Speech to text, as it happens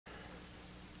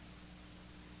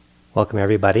Welcome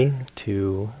everybody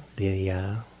to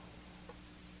the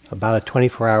about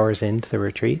 24 hours into the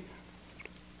retreat.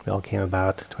 We all came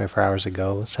about 24 hours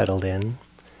ago, settled in.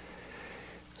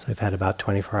 So we've had about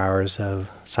 24 hours of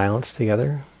silence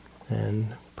together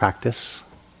and practice,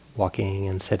 walking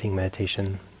and sitting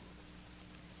meditation.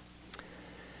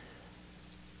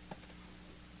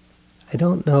 I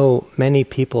don't know many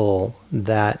people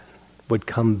that would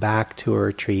come back to a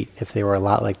retreat if they were a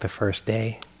lot like the first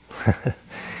day.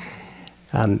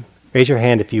 Raise your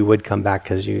hand if you would come back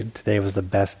because today was the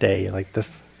best day. Like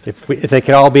this, if they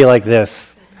could all be like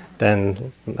this,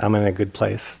 then I'm in a good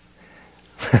place.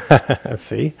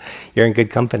 See, you're in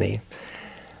good company.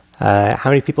 How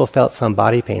many people felt some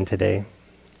body pain today?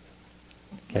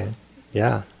 Okay,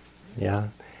 yeah.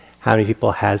 How many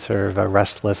people had sort of a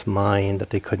restless mind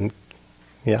that they couldn't?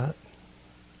 Yeah.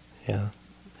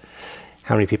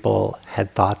 How many people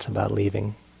had thoughts about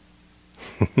leaving?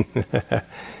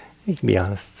 You can be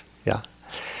honest, yeah.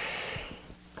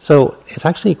 So it's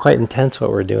actually quite intense what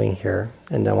we're doing here,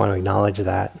 and I want to acknowledge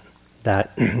that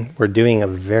we're doing a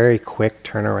very quick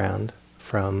turnaround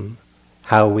from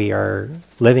how we are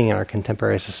living in our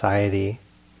contemporary society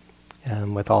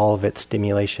with all of its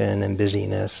stimulation and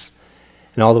busyness,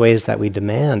 and all the ways that we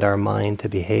demand our mind to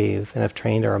behave and have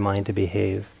trained our mind to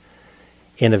behave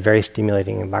in a very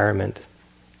stimulating environment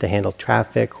to handle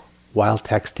traffic, while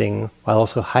texting, while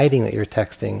also hiding that you're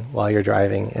texting while you're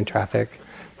driving in traffic.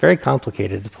 Very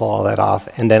complicated to pull all that off,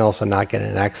 and then also not get in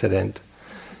an accident.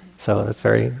 So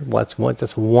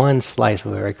that's one slice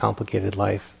of a very complicated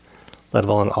life, let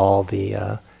alone all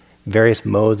the various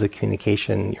modes of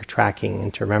communication you're tracking,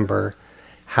 and to remember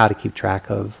how to keep track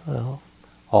of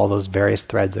all those various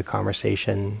threads of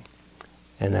conversation,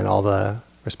 and then all the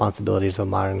responsibilities of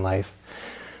modern life.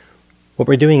 What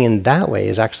we're doing in that way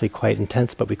is actually quite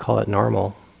intense, but we call it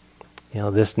normal.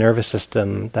 This nervous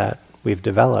system that we've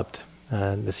developed,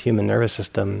 this human nervous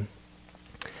system,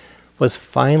 was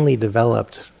finally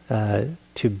developed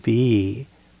to be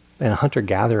in a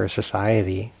hunter-gatherer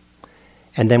society,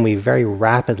 and then we very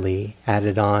rapidly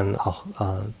added on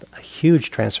a huge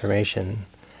transformation,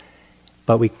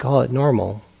 but we call it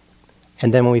normal.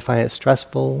 And then when we find it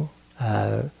stressful,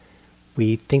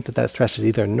 we think that stress is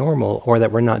either normal or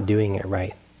that we're not doing it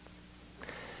right.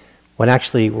 When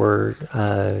actually we're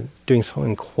doing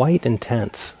something quite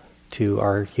intense to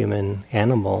our human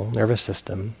animal nervous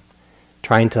system,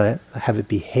 trying to have it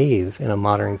behave in a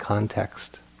modern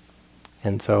context.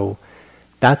 And so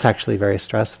that's actually very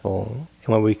stressful.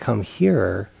 And when we come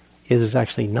here, it is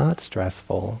actually not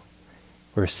stressful.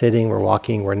 We're sitting, we're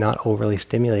walking, we're not overly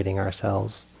stimulating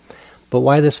ourselves. But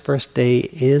why this first day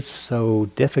is so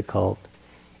difficult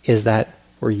is that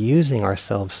we're using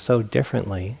ourselves so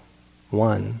differently.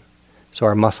 One, so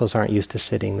our muscles aren't used to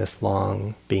sitting this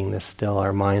long, being this still.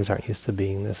 Our minds aren't used to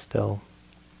being this still.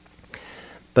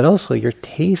 But also you're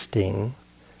tasting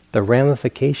the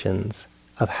ramifications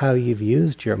of how you've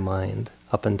used your mind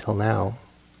up until now.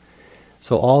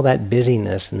 So all that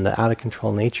busyness and the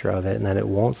out-of-control nature of it, and that it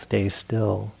won't stay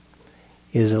still,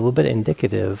 is a little bit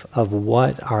indicative of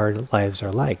what our lives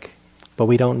are like. But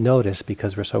we don't notice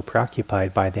because we're so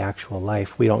preoccupied by the actual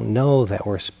life. We don't know that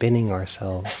we're spinning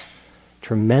ourselves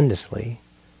tremendously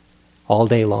all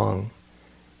day long,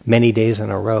 many days in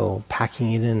a row,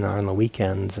 packing it in on the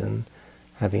weekends and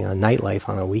having a nightlife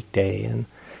on a weekday, and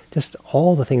just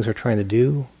all the things we're trying to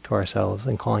do to ourselves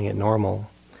and calling it normal.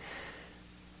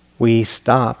 We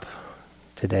stop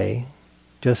today,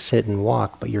 just sit and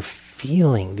walk, but you're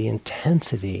feeling the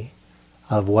intensity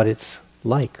of what it's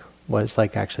like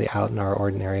actually out in our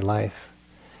ordinary life.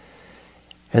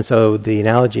 And so the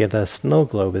analogy of the snow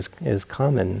globe is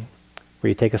common, where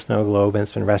you take a snow globe and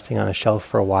it's been resting on a shelf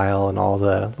for a while and all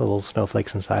the little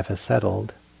snowflakes inside have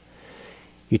settled.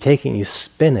 You take it and you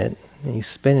spin it, and you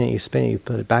spin it, you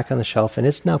put it back on the shelf, and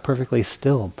it's now perfectly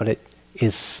still, but it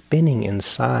is spinning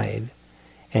inside,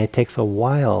 and it takes a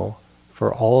while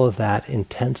for all of that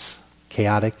intense,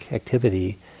 chaotic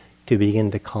activity to begin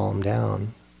to calm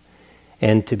down,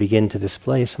 and to begin to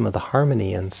display some of the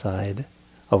harmony inside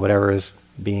of whatever is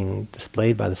being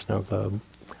displayed by the snow globe,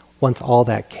 once all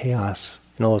that chaos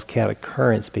and all those chaotic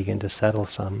currents begin to settle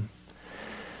some.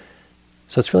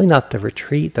 So it's really not the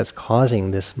retreat that's causing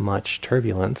this much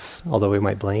turbulence, although we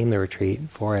might blame the retreat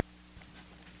for it.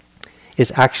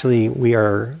 It's actually we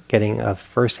are getting a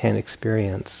first-hand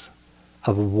experience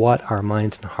of what our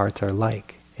minds and hearts are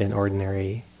like in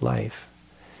ordinary life.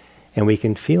 And we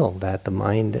can feel that the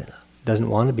mind doesn't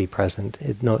want to be present.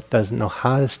 It doesn't know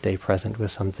how to stay present with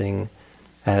something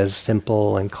as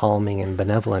simple and calming and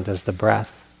benevolent as the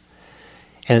breath.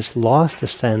 And it's lost a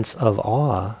sense of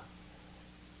awe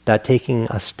that taking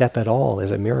a step at all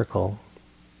is a miracle.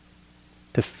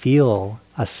 To feel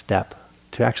a step,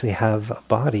 to actually have a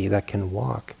body that can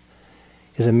walk,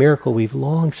 is a miracle we've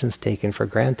long since taken for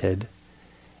granted.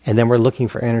 And then we're looking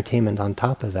for entertainment on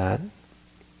top of that.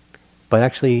 But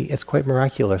actually, it's quite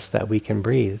miraculous that we can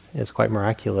breathe. It's quite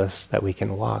miraculous that we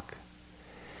can walk.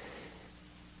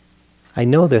 I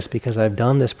know this because I've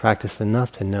done this practice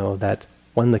enough to know that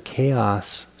when the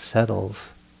chaos settles,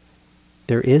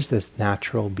 there is this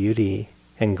natural beauty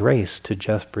and grace to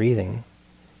just breathing.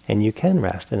 And you can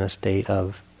rest in a state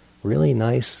of really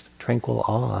nice, tranquil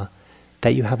awe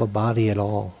that you have a body at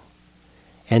all.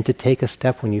 And to take a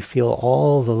step when you feel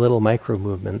all the little micro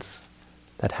movements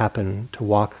that happen to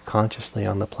walk consciously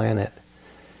on the planet.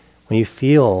 When you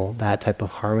feel that type of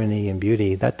harmony and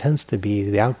beauty, that tends to be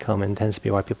the outcome and tends to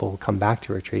be why people come back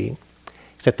to retreat.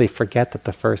 Except they forget that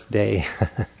the first day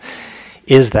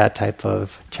is that type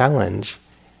of challenge.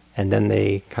 And then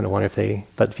they kind of wonder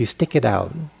but if you stick it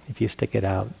out,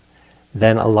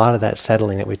 then a lot of that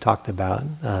settling that we talked about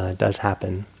does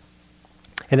happen.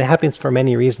 And it happens for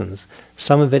many reasons.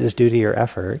 Some of it is due to your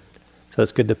effort, so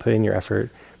it's good to put in your effort.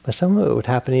 But some of it would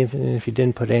happen even if you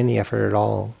didn't put any effort at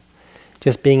all.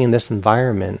 Just being in this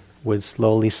environment would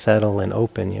slowly settle and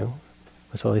open you,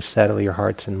 would slowly settle your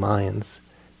hearts and minds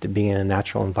to being in a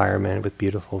natural environment with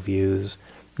beautiful views,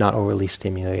 not overly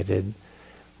stimulated,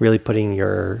 really putting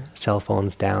your cell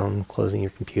phones down, closing your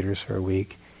computers for a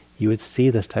week. You would see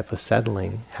this type of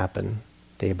settling happen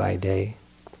day by day,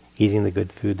 eating the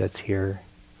good food that's here,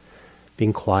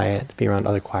 being quiet, being around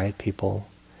other quiet people.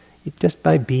 Just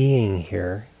by being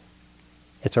here,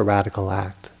 it's a radical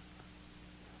act.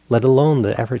 Let alone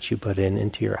the efforts you put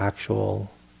into your actual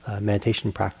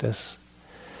meditation practice.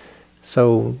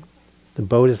 So the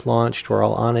boat is launched, we're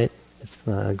all on it, it's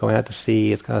going out to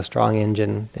sea, it's got a strong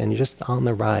engine, and you're just on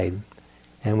the ride.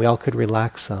 And we all could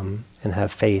relax some and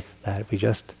have faith that if we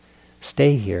just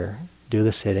stay here, do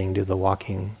the sitting, do the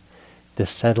walking,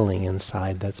 this settling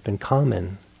inside that's been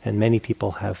common, and many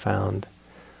people have found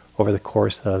over the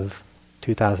course of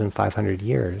 2,500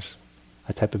 years,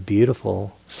 a type of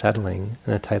beautiful settling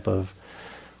and a type of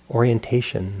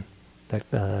orientation that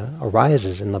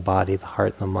arises in the body, the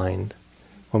heart, and the mind.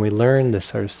 When we learn this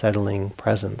sort of settling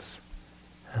presence,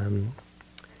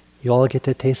 you all get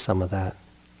to taste some of that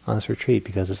on this retreat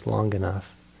because it's long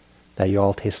enough that you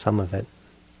all taste some of it.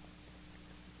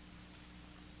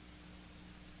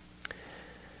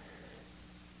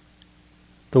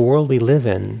 The world we live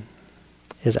in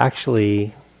is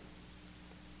actually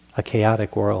a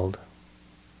chaotic world.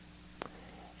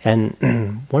 And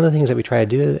one of the things that we try to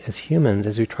do as humans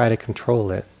is we try to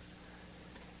control it.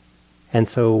 And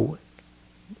so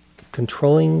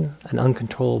controlling an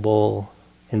uncontrollable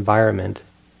environment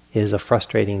is a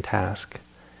frustrating task,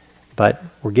 but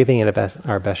we're giving it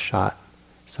our best shot.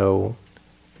 So,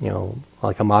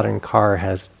 like a modern car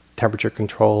has temperature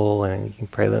control and you can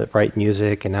play the right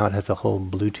music, and now it has a whole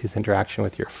Bluetooth interaction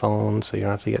with your phone, so you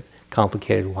don't have to get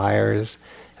complicated wires.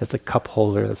 It has the cup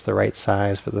holder that's the right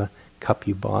size for the cup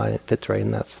you bought. It fits right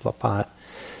in that spot.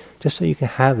 Just so you can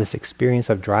have this experience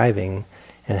of driving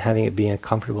and having it be a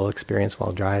comfortable experience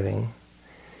while driving.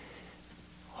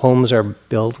 Homes are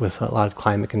built with a lot of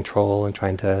climate control and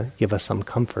trying to give us some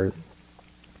comfort.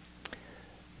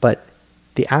 But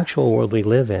the actual world we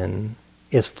live in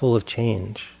is full of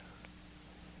change.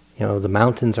 The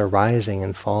mountains are rising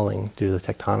and falling due to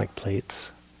the tectonic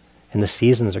plates, and the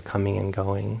seasons are coming and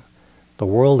going. The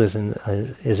world is in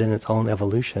its own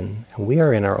evolution, and we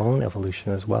are in our own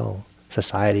evolution as well.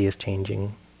 Society is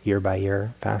changing year by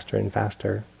year, faster and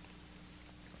faster.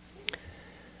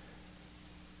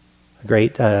 A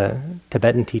great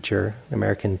Tibetan teacher,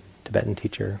 American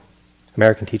teacher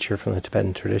from the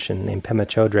Tibetan tradition named Pema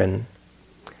Chodron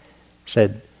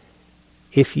said,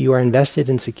 "If you are invested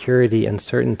in security and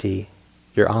certainty,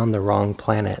 you're on the wrong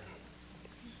planet."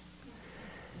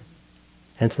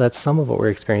 And so that's some of what we're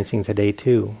experiencing today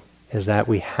too, is that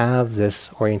we have this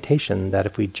orientation that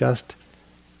if we just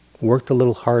worked a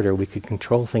little harder, we could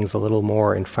control things a little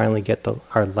more and finally get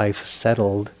our life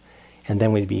settled, and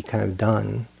then we'd be kind of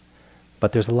done.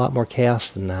 But there's a lot more chaos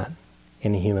than that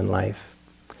in a human life.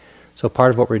 So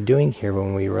part of what we're doing here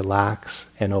when we relax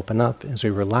and open up is we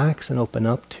relax and open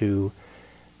up to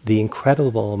the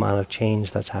incredible amount of change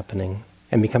that's happening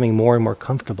and becoming more and more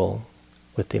comfortable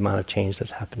with the amount of change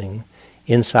that's happening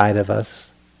inside of us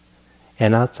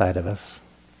and outside of us,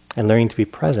 and learning to be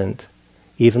present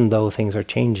even though things are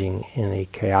changing in a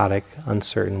chaotic,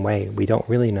 uncertain way. We don't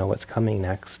really know what's coming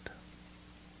next.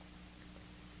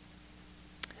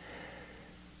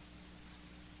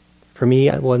 For me,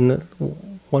 one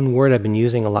one word I've been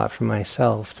using a lot for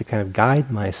myself to kind of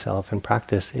guide myself in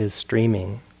practice is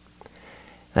streaming.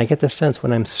 And I get the sense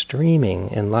when I'm streaming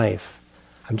in life,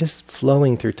 I'm just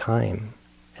flowing through time.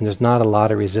 And there's not a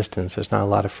lot of resistance, there's not a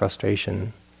lot of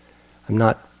frustration. I'm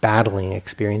not battling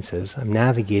experiences. I'm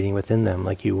navigating within them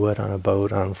like you would on a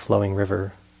boat on a flowing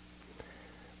river.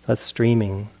 That's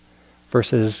streaming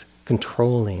versus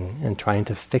controlling and trying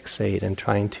to fixate and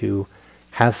trying to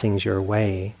have things your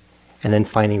way, and then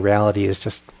finding reality is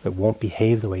just, it won't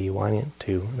behave the way you want it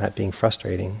to, and that being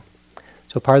frustrating.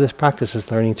 So part of this practice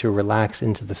is learning to relax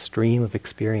into the stream of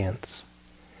experience.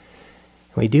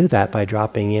 And we do that by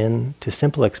dropping in to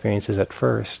simple experiences at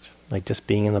first, like just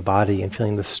being in the body and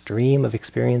feeling the stream of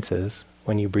experiences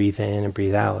when you breathe in and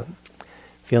breathe out.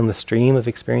 Feeling the stream of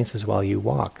experiences while you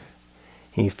walk.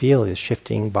 And you feel the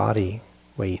shifting body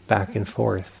weight back and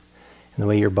forth, and the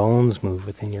way your bones move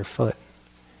within your foot.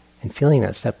 And feeling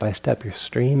that step by step, you're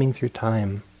streaming through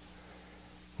time,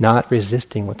 not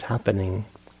resisting what's happening,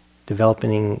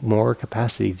 developing more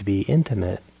capacity to be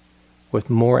intimate with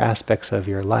more aspects of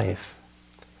your life,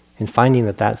 and finding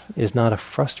that that is not a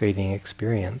frustrating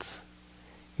experience.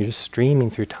 You're just streaming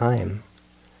through time,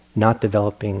 not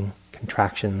developing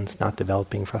contractions, not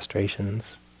developing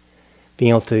frustrations, being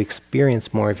able to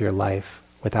experience more of your life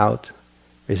without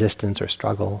resistance or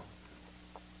struggle.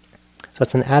 So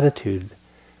it's an attitude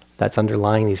that's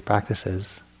underlying these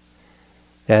practices.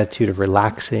 The attitude of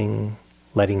relaxing,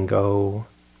 letting go,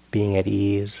 being at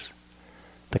ease,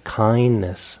 the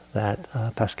kindness that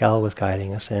Pascal was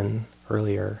guiding us in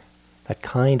earlier, that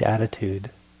kind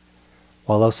attitude,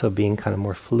 while also being kind of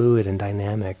more fluid and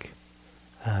dynamic,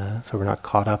 so we're not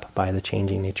caught up by the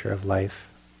changing nature of life.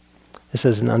 This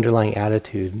is an underlying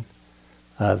attitude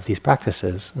of these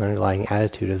practices, an underlying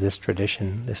attitude of this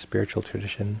tradition, this spiritual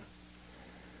tradition.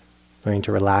 Learning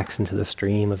to relax into the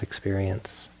stream of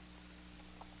experience.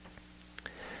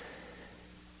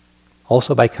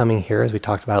 Also by coming here, as we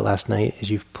talked about last night,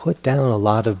 is you've put down a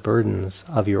lot of burdens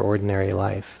of your ordinary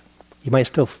life. You might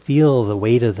still feel the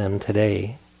weight of them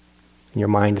today, and your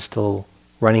mind is still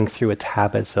running through its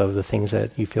habits of the things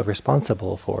that you feel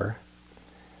responsible for.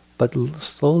 But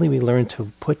slowly we learn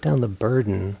to put down the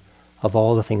burden of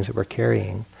all the things that we're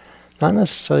carrying. Not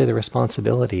necessarily the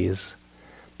responsibilities,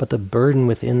 but the burden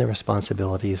within the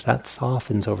responsibilities, that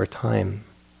softens over time.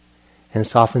 And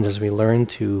softens as we learn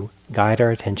to guide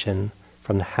our attention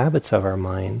from the habits of our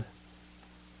mind,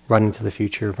 running to the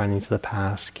future, running to the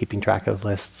past, keeping track of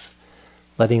lists,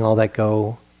 letting all that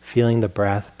go, feeling the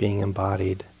breath being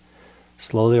embodied.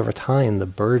 Slowly over time, the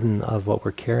burden of what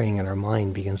we're carrying in our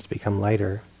mind begins to become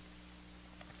lighter.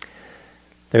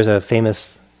 There's a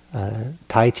famous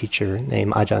Thai teacher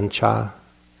named Ajahn Chah,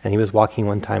 and he was walking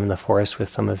one time in the forest with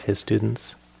some of his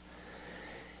students.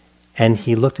 And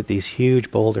he looked at these huge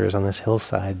boulders on this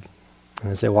hillside.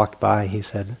 And as they walked by, he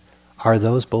said, "Are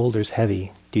those boulders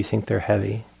heavy? Do you think they're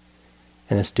heavy?"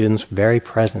 And his students, very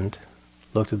present,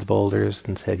 looked at the boulders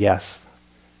and said, "Yes,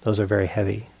 those are very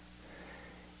heavy."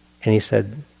 And he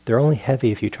said, "They're only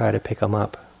heavy if you try to pick them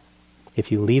up.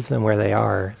 If you leave them where they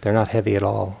are, they're not heavy at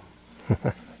all."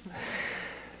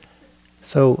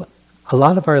 So a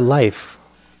lot of our life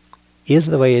is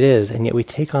the way it is, and yet we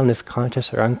take on this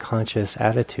conscious or unconscious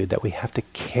attitude that we have to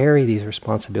carry these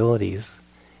responsibilities.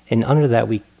 And under that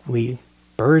we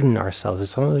burden ourselves.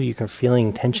 Some of you are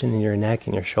feeling tension in your neck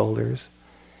and your shoulders,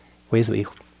 ways that we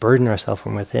burden ourselves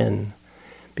from within,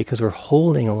 because we're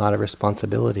holding a lot of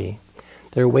responsibility.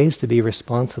 There are ways to be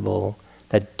responsible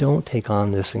that don't take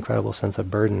on this incredible sense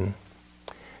of burden.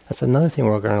 That's another thing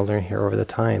we're going to learn here over the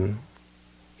time,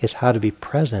 is how to be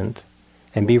present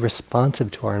and be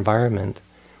responsive to our environment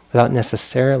without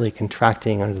necessarily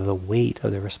contracting under the weight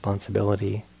of the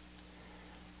responsibility,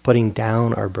 putting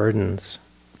down our burdens.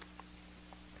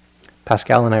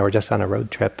 Pascal and I were just on a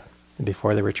road trip.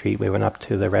 Before the retreat, we went up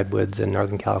to the redwoods in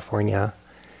Northern California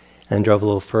and drove a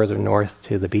little further north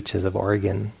to the beaches of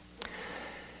Oregon.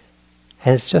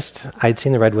 And it's just, I'd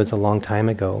seen the redwoods a long time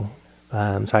ago,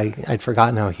 so I'd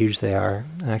forgotten how huge they are.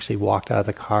 I actually walked out of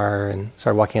the car and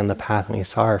started walking on the path, and we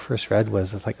saw our first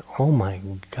redwoods. It's like, oh my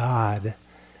God,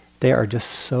 they are just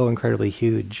so incredibly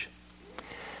huge.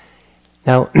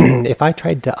 Now, if I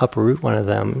tried to uproot one of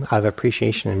them out of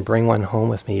appreciation and bring one home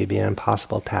with me, it'd be an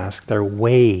impossible task. They're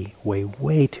way, way,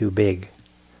 way too big.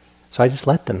 So I just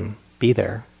let them be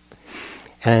there.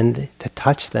 And to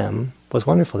touch them was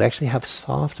wonderful. They actually have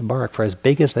soft bark. For as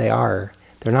big as they are,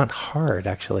 they're not hard,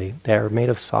 actually. They're made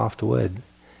of soft wood.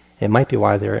 It might be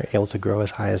why they're able to grow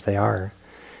as high as they are.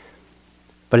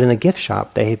 But in the gift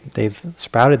shop, they've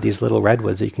sprouted these little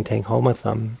redwoods that you can take home with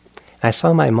them. And I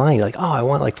saw in my mind, like, oh, I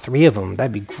want like 3 of them.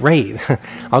 That'd be great.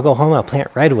 I'll go home, I'll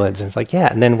plant redwoods. And it's like,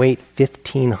 yeah. And then wait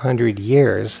 1,500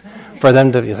 years for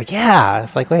them to be like, yeah.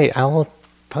 It's like, wait, I'll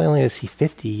probably only see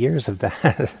 50 years of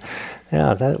that.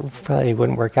 Yeah, that probably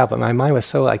wouldn't work out. But my mind was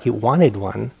so like, it wanted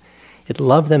one. It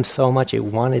loved them so much, it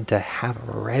wanted to have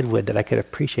a redwood that I could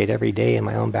appreciate every day in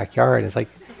my own backyard. And it's like,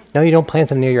 no, you don't plant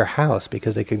them near your house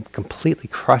because they could completely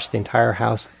crush the entire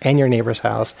house and your neighbor's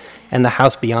house and the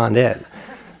house beyond it.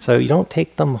 So you don't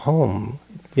take them home.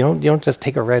 You don't just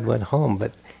take a redwood home.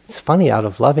 But it's funny, out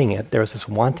of loving it, there was this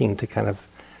wanting to kind of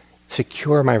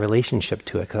secure my relationship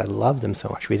to it because I loved them so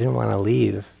much. We didn't want to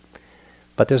leave.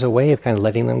 But there's a way of kind of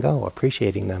letting them go,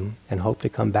 appreciating them, and hope to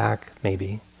come back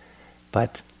maybe.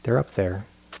 But they're up there.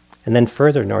 And then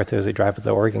further north, as we drive to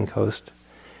the Oregon coast,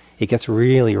 it gets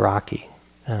really rocky.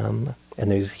 And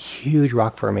there's huge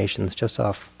rock formations just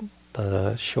off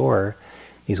the shore,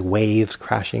 these waves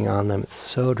crashing on them. It's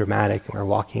so dramatic. And we're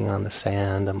walking on the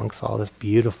sand amongst all this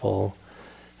beautiful,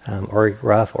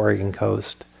 rough Oregon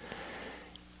coast.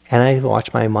 And I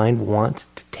watch my mind want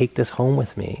to take this home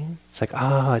with me. It's like,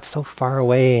 it's so far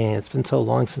away, and it's been so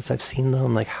long since I've seen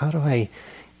them. Like, how do I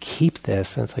keep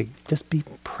this? And it's like, just be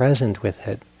present with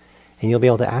it. And you'll be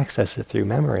able to access it through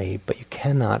memory, but you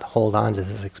cannot hold on to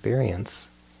this experience.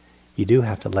 You do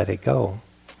have to let it go.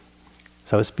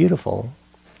 So it's beautiful.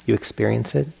 You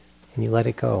experience it, and you let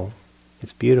it go.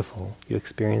 It's beautiful. You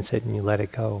experience it, and you let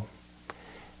it go.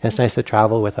 And it's nice to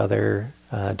travel with other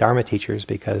Dharma teachers,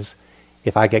 because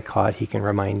if I get caught, he can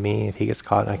remind me. If he gets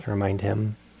caught, I can remind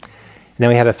him. And then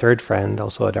we had a third friend,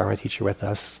 also a Dharma teacher with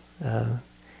us.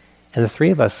 And the 3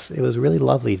 of us, it was really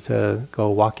lovely to go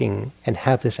walking and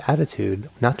have this attitude,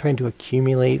 not trying to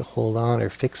accumulate, hold on, or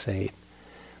fixate,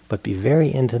 but be very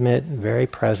intimate, very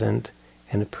present,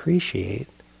 and appreciate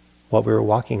what we were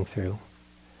walking through.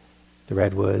 The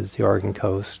redwoods, the Oregon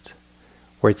coast,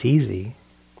 where it's easy,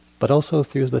 but also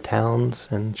through the towns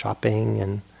and shopping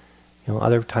and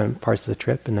other parts of the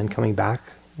trip, and then coming back.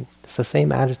 It's the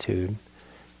same attitude,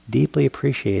 deeply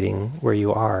appreciating where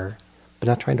you are, but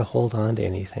not trying to hold on to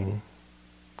anything.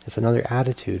 It's another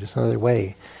attitude, it's another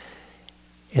way.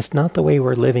 It's not the way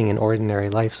we're living in ordinary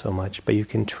life so much, but you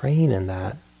can train in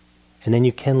that, and then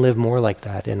you can live more like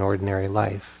that in ordinary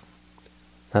life.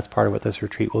 That's part of what this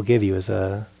retreat will give you, is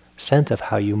a sense of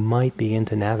how you might begin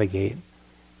to navigate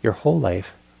your whole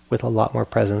life with a lot more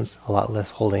presence, a lot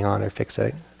less holding on or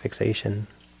fixation.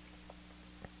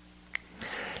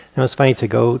 And it's funny to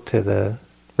go to the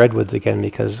redwoods again,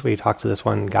 because we talked to this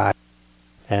one guy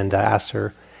and asked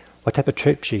her what type of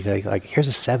trip she'd like, here's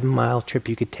a 7-mile trip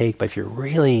you could take, but if you're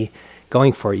really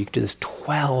going for it, you could do this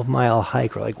 12-mile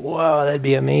hike. We're like, whoa, that'd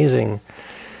be amazing.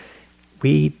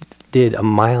 We did 1.5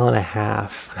 miles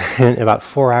in about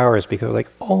 4 hours, because we're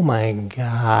like, oh my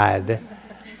God.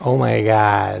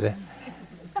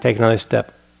 Take another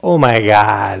step, oh my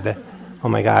God.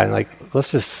 And like,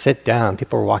 let's just sit down.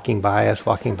 People were walking by us.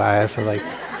 And like,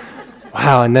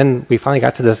 wow. And then we finally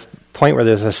got to this point where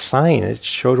there's a sign. It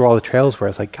showed where all the trails were.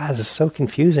 It's like, God, this is so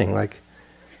confusing. Like,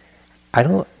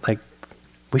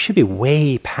 we should be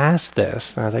way past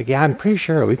this. And I was like, yeah, I'm pretty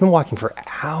sure. We've been walking for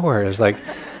hours. Like,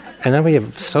 and then we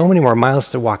have so many more miles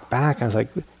to walk back. And I was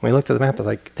like, when we looked at the map, I was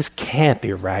like, this can't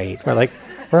be right. We're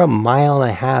 1.5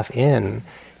 miles in.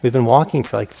 We've been walking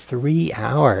for 3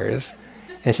 hours.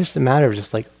 And it's just a matter of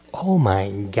just oh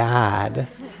my God.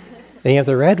 Then you have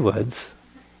the redwoods.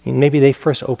 Maybe they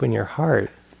first open your heart,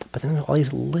 but then there's all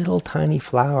these little tiny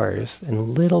flowers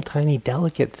and little tiny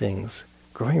delicate things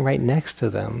growing right next to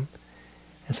them.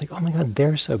 And it's like, oh my God,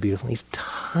 they're so beautiful. These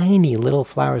tiny little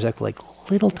flowers act like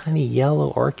little tiny yellow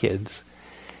orchids.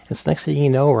 And so next thing you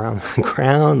know, we're on the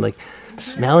ground,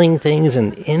 smelling things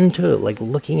and into it,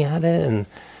 looking at it. And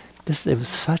it was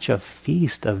such a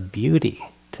feast of beauty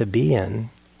to be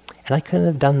in. And I couldn't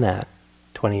have done that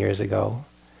 20 years ago.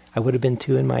 I would have been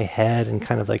too in my head and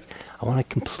kind of I want to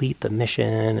complete the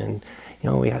mission, and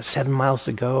we got 7 miles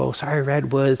to go. Sorry,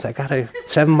 redwoods, I got a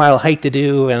 7-mile hike to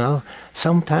do, and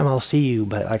sometime I'll see you,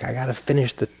 but I got to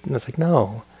finish the. And it's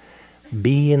no,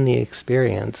 be in the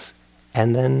experience,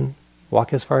 and then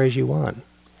walk as far as you want.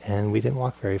 And we didn't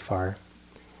walk very far.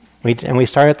 We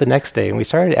started the next day, and we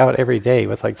started out every day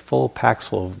with full packs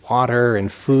full of water and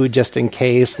food just in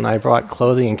case, and I brought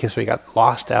clothing in case we got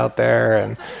lost out there,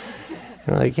 and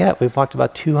we walked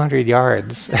about 200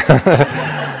 yards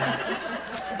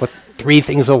with 3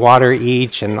 things of water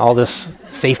each and all this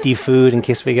safety food in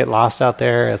case we get lost out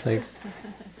there. It's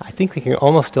I think we can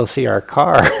almost still see our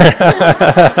car.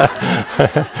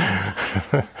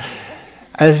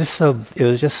 It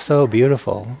was just so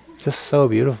beautiful.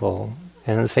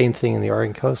 And the same thing in the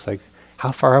Oregon coast.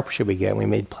 how far up should we get? And we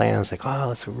made plans like, oh,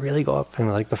 let's really go up.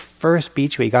 And like the first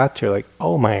beach we got to, like,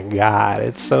 oh my God,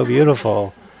 it's so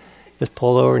beautiful. Just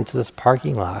pulled over into this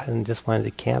parking lot and just wanted to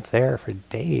camp there for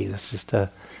days, just to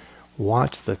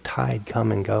watch the tide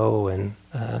come and go, and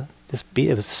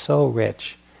it was so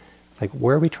rich. Like,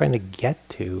 where are we trying to get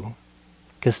to?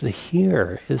 Because the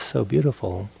here is so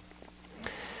beautiful.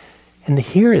 And the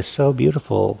here is so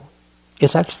beautiful.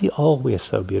 It's actually always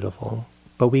so beautiful.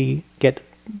 But we get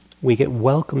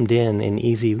welcomed in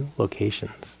easy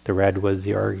locations. The Redwoods,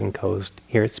 the Oregon coast,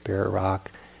 here at Spirit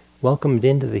Rock. Welcomed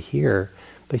into the here.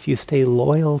 But if you stay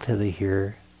loyal to the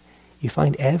here, you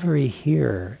find every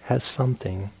here has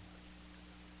something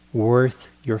worth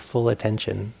your full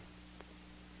attention.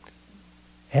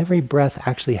 Every breath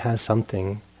actually has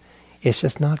something. It's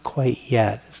just not quite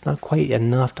yet. It's not quite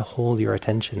enough to hold your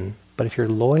attention. But if you're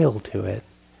loyal to it,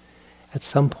 at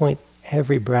some point,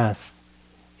 every breath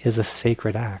is a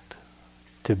sacred act.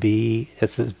 To be,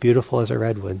 it's as beautiful as a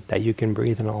redwood, that you can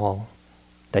breathe in all,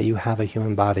 that you have a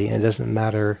human body, and it doesn't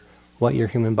matter what your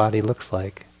human body looks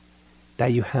like.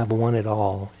 That you have one at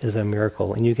all is a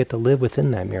miracle, and you get to live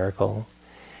within that miracle.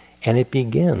 And it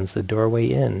begins, the doorway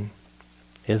in,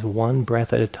 is one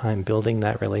breath at a time, building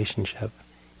that relationship.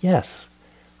 Yes,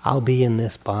 I'll be in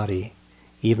this body,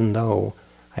 even though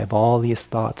I have all these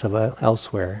thoughts of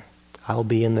elsewhere. I'll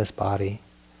be in this body.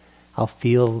 I'll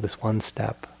feel this one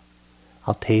step.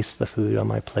 I'll taste the food on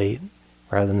my plate,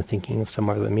 rather than thinking of some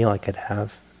other meal I could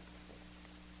have.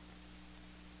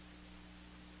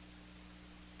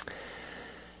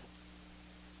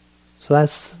 So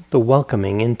that's the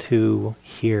welcoming into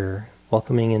here,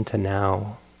 welcoming into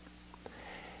now.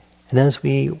 And then as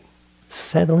we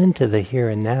settle into the here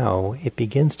and now, it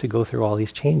begins to go through all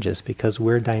these changes, because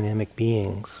we're dynamic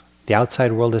beings. The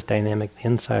outside world is dynamic, the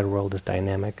inside world is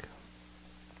dynamic.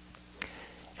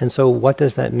 And so what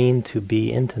does that mean to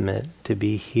be intimate, to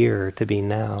be here, to be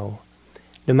now,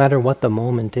 no matter what the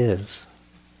moment is?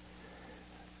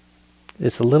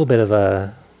 It's a little bit of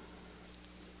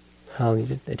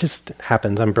it just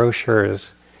happens on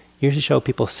brochures. Usually show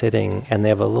people sitting and they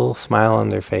have a little smile on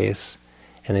their face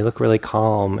and they look really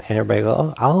calm, and everybody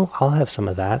goes, oh, I'll have some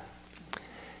of that.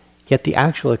 Yet the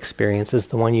actual experience is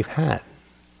the one you've had.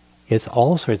 It's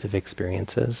all sorts of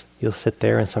experiences. You'll sit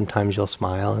there and sometimes you'll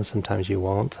smile and sometimes you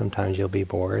won't. Sometimes you'll be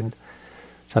bored.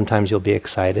 Sometimes you'll be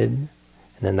excited, and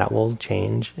then that will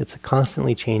change. It's a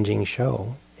constantly changing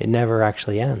show. It never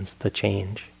actually ends, the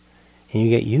change. And you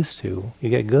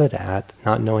get good at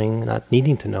not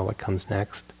needing to know what comes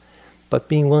next, but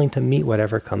being willing to meet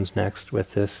whatever comes next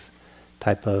with this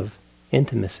type of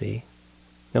intimacy,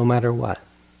 no matter what.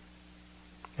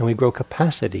 And we grow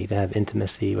capacity to have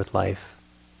intimacy with life,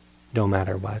 no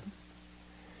matter what.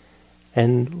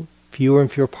 And fewer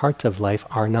and fewer parts of life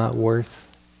are not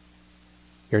worth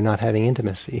you're not having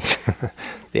intimacy.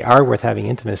 They are worth having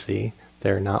intimacy.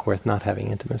 They're not worth not having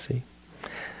intimacy.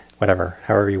 Whatever,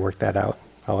 however you work that out.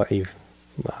 I'll let you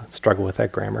struggle with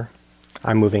that grammar.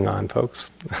 I'm moving on, folks.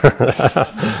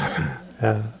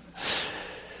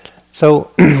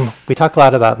 So we talk a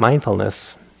lot about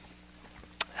mindfulness.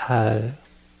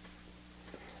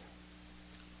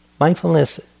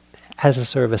 Mindfulness has a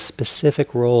sort of a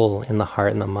specific role in the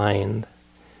heart and the mind,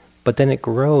 but then it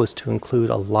grows to include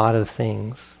a lot of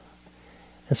things.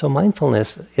 And so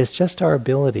mindfulness is just our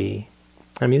ability,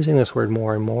 I'm using this word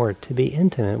more and more, to be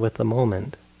intimate with the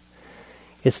moment.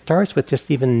 It starts with just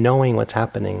even knowing what's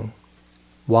happening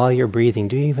while you're breathing.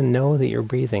 Do you even know that you're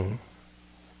breathing?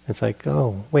 It's like,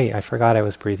 oh, wait, I forgot I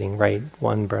was breathing. Right,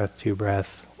 1 breath, 2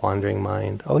 breaths, wandering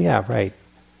mind. Oh yeah, right.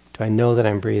 Do I know that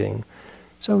I'm breathing?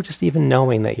 So just even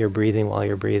knowing that you're breathing while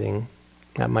you're breathing,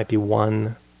 that might be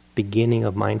one beginning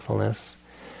of mindfulness.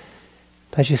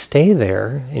 As you stay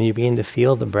there and you begin to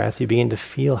feel the breath, you begin to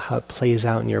feel how it plays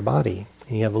out in your body.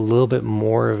 And you have a little bit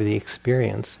more of the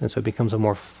experience, and so it becomes a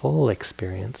more full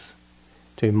experience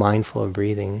to be mindful of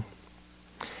breathing.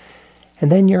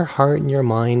 And then your heart and your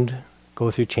mind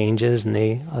go through changes, and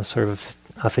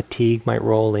a fatigue might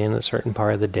roll in at a certain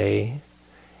part of the day,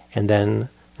 and then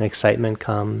an excitement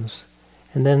comes,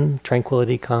 and then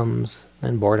tranquility comes,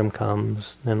 then boredom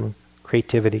comes, then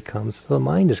creativity comes. So the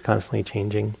mind is constantly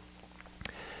changing.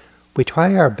 We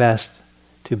try our best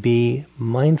to be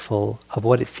mindful of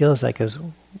what it feels like as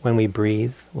when we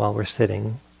breathe while we're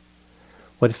sitting,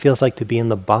 what it feels like to be in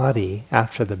the body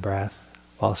after the breath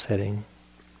while sitting.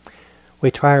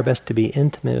 We try our best to be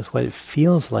intimate with what it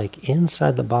feels like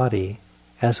inside the body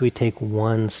as we take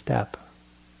one step.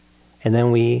 And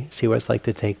then we see what it's like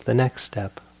to take the next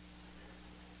step.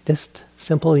 Just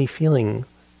simply feeling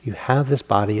you have this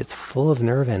body, it's full of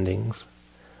nerve endings.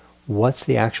 what's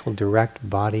the actual direct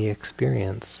body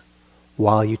experience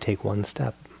while you take one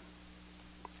step?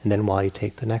 And then while you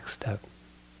take the next step?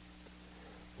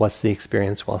 What's the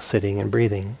experience while sitting and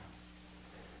breathing?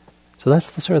 So that's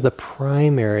the sort of the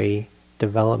primary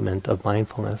development of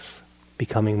mindfulness,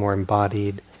 becoming more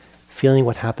embodied, feeling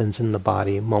what happens in the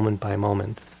body moment by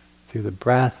moment, through the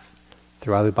breath,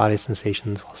 through other body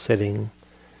sensations while sitting,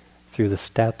 through the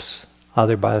steps,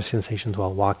 other body sensations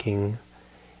while walking,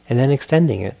 and then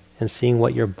extending it and seeing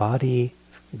what your body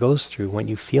goes through, what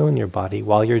you feel in your body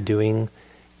while you're doing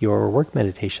your work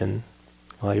meditation,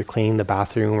 while you're cleaning the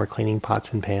bathroom or cleaning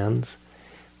pots and pans.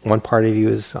 One part of you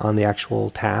is on the actual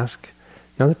task.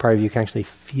 Another part of you can actually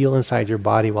feel inside your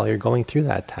body while you're going through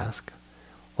that task.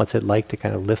 What's it like to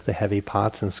kind of lift the heavy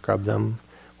pots and scrub them,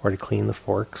 or to clean the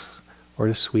forks, or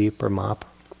to sweep or mop?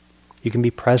 You can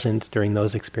be present during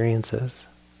those experiences.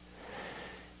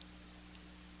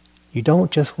 You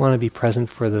don't just want to be present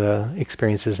for the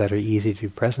experiences that are easy to be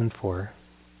present for.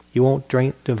 You won't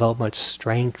develop much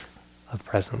strength of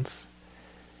presence.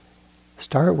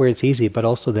 Start where it's easy, but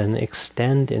also then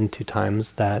extend into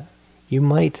times that you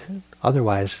might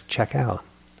otherwise check out.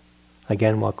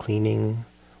 Again, while cleaning,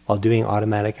 while doing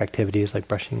automatic activities like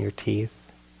brushing your teeth,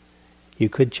 you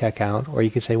could check out, or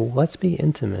you could say, well, let's be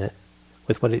intimate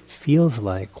with what it feels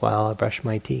like while I brush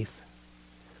my teeth,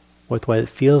 with what it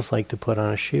feels like to put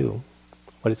on a shoe,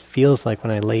 what it feels like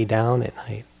when I lay down at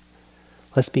night.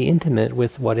 Let's be intimate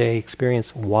with what I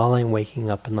experience while I'm waking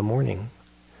up in the morning.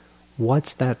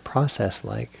 What's that process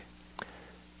like?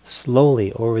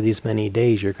 Slowly, over these many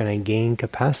days, you're going to gain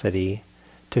capacity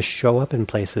to show up in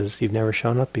places you've never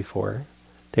shown up before.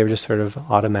 They were just sort of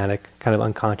automatic, kind of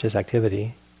unconscious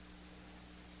activity.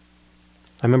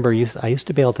 I remember I used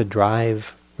to be able to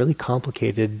drive really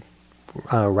complicated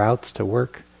routes to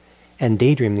work and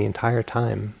daydream the entire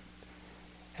time.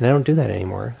 And I don't do that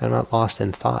anymore. I'm not lost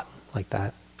in thought like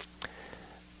that,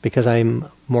 because I'm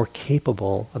more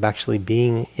capable of actually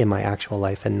being in my actual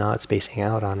life and not spacing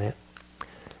out on it.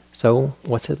 So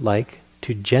what's it like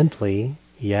to gently,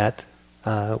 yet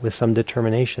with some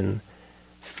determination,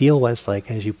 feel what it's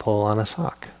like as you pull on a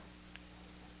sock?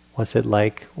 What's it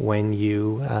like when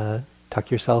you tuck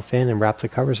yourself in and wrap the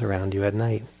covers around you at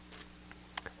night?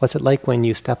 What's it like when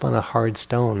you step on a hard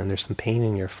stone and there's some pain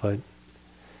in your foot?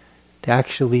 To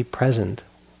actually be present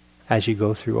as you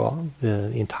go through all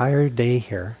the entire day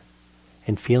here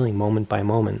and feeling moment by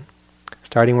moment,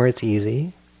 starting where it's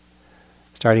easy,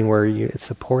 starting where it's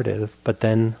supportive, but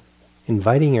then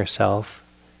inviting yourself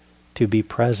to be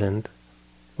present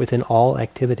within all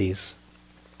activities.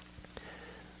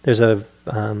 There's a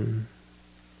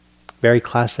very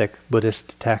classic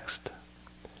Buddhist text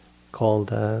called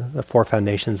The Four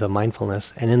Foundations of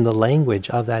Mindfulness, and in the language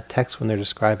of that text, when they're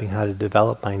describing how to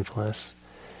develop mindfulness,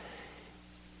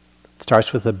 it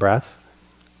starts with the breath,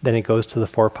 then it goes to the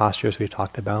four postures we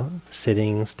talked about: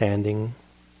 sitting, standing,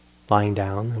 lying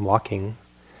down, and walking.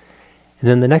 And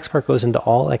then the next part goes into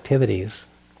all activities.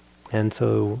 And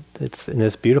so it's in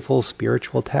this beautiful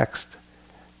spiritual text.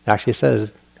 It actually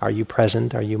says, are you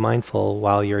present? Are you mindful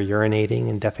while you're urinating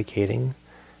and defecating?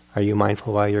 Are you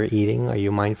mindful while you're eating? Are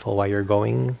you mindful while you're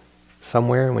going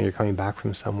somewhere and when you're coming back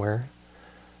from somewhere?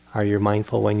 Are you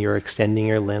mindful when you're extending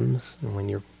your limbs and when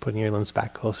you're putting your limbs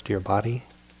back close to your body?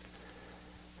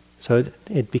 So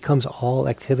it becomes all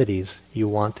activities you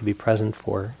want to be present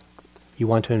for. You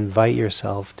want to invite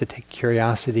yourself to take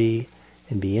curiosity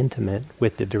and be intimate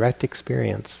with the direct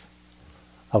experience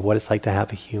of what it's like to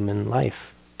have a human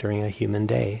life during a human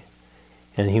day.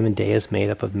 And a human day is made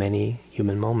up of many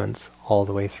human moments all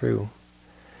the way through.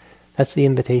 That's the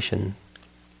invitation.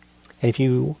 And if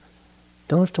you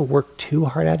don't have to work too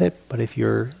hard at it, but if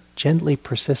you're gently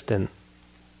persistent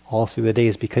all through the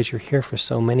days, because you're here for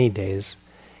so many days,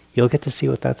 you'll get to see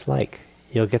what that's like.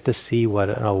 You'll get to see what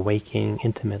an awakening,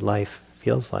 intimate life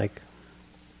feels like.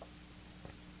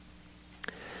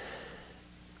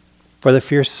 For the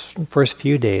first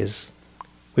few days,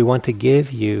 we want to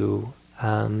give you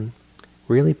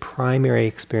really primary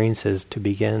experiences to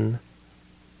begin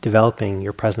developing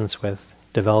your presence with,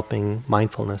 developing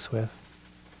mindfulness with.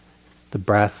 The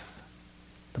breath,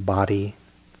 the body,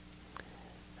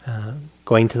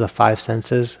 going to the five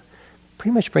senses,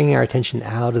 pretty much bringing our attention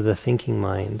out of the thinking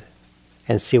mind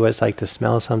and see what it's like to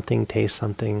smell something, taste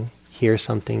something, hear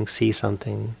something, see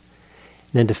something,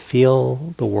 and then to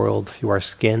feel the world through our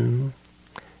skin,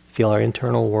 feel our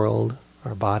internal world,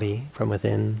 our body from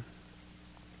within.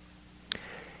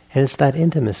 And it's that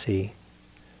intimacy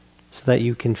so that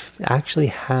you can actually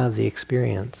have the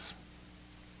experience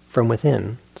from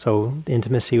within. So the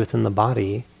intimacy within the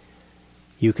body,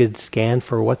 you could scan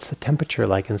for what's the temperature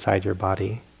like inside your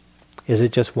body. Is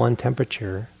it just one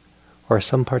temperature, or are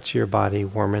some parts of your body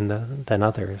warmer than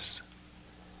others?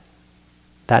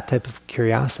 That type of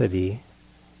curiosity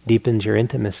deepens your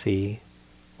intimacy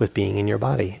with being in your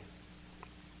body.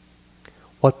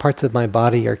 What parts of my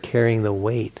body are carrying the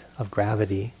weight of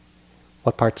gravity?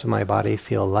 What parts of my body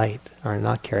feel light, are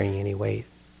not carrying any weight?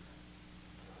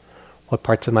 What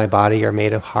parts of my body are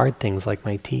made of hard things like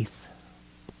my teeth?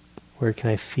 Where can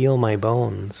I feel my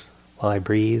bones while I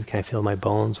breathe? Can I feel my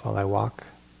bones while I walk?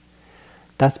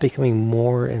 That's becoming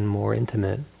more and more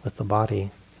intimate with the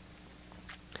body.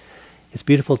 It's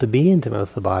beautiful to be intimate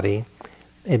with the body.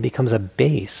 It becomes a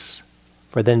base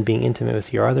for then being intimate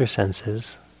with your other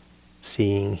senses,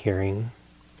 seeing, hearing,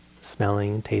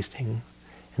 smelling, tasting,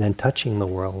 and then touching the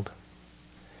world.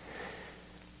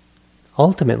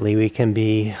 Ultimately, we can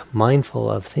be mindful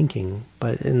of thinking,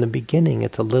 but in the beginning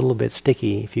it's a little bit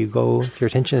sticky. If your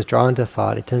attention is drawn to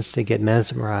thought, it tends to get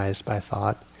mesmerized by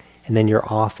thought, and then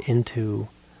you're off into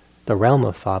the realm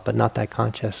of thought, but not that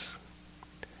conscious.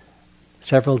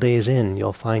 Several days in,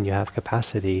 you'll find you have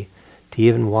capacity to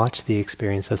even watch the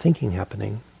experience of thinking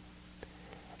happening.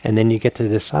 And then you get to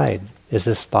decide, is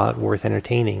this thought worth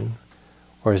entertaining?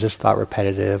 Or is this thought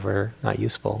repetitive or not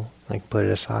useful? Like, put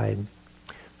it aside.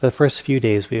 For the first few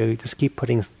days, we just keep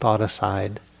putting thought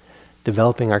aside,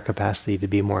 developing our capacity to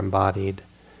be more embodied,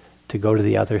 to go to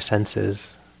the other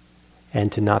senses,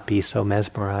 and to not be so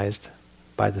mesmerized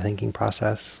by the thinking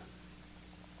process.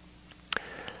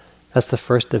 That's the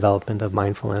first development of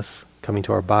mindfulness, coming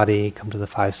to our body, come to the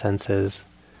five senses,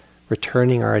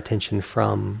 returning our attention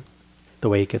from the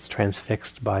way it gets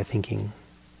transfixed by thinking.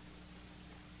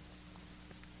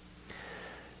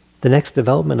 The next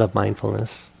development of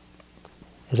mindfulness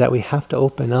is that we have to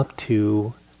open up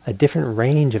to a different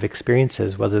range of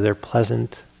experiences, whether they're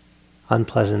pleasant,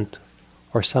 unpleasant,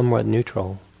 or somewhat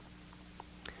neutral.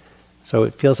 So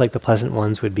it feels like the pleasant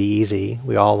ones would be easy.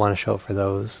 We all want to show up for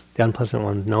those. The unpleasant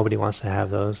ones, nobody wants to have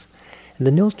those. And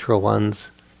the neutral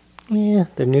ones,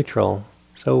 they're neutral.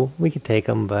 So we could take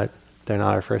them, but they're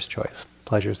not our first choice.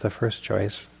 Pleasure's the first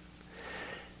choice.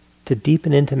 To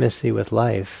deepen intimacy with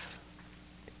life,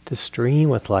 to stream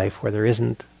with life where there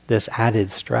isn't this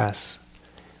added stress,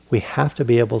 we have to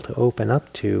be able to open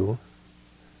up to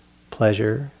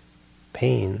pleasure,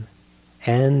 pain,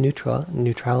 and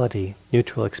neutrality,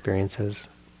 neutral experiences.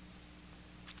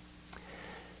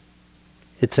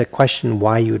 It's a question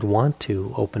why you would want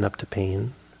to open up to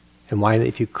pain, and why,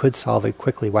 if you could solve it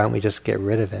quickly, why don't we just get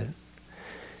rid of it?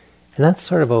 And that's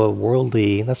sort of a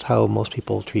worldly, that's how most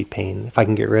people treat pain. If I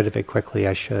can get rid of it quickly,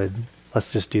 I should.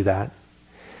 Let's just do that.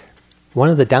 One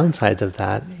of the downsides of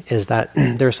that is that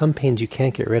there are some pains you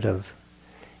can't get rid of.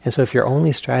 And so if your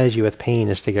only strategy with pain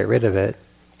is to get rid of it,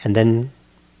 and then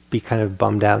be kind of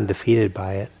bummed out and defeated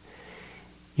by it,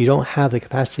 you don't have the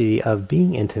capacity of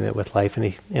being intimate with life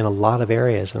in a lot of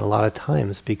areas and a lot of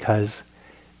times, because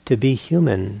to be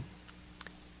human,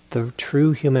 the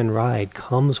true human ride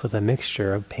comes with a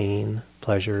mixture of pain,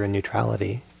 pleasure, and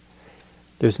neutrality.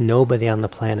 There's nobody on the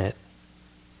planet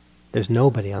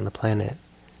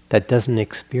that doesn't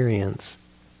experience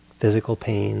physical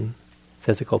pain,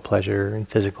 physical pleasure, and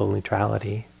physical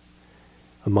neutrality.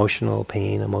 Emotional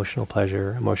pain, emotional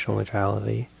pleasure, emotional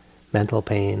neutrality, mental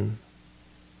pain,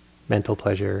 mental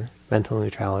pleasure, mental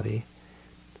neutrality.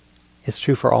 It's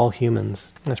true for all humans,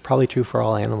 and it's probably true for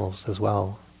all animals as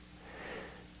well.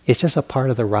 It's just a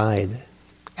part of the ride,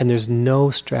 and there's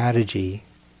no strategy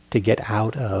to get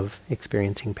out of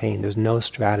experiencing pain. There's no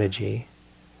strategy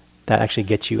that actually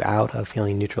gets you out of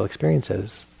feeling neutral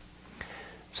experiences.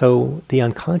 So the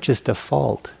unconscious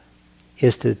default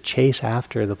is to chase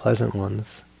after the pleasant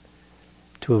ones,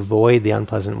 to avoid the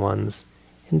unpleasant ones,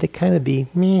 and to kind of be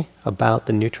meh about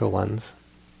the neutral ones.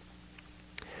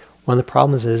 One of the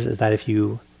problems is that if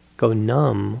you go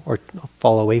numb or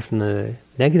fall away from the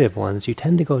negative ones, you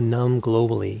tend to go numb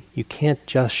globally. You can't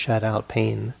just shut out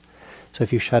pain. So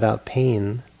if you shut out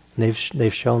pain, and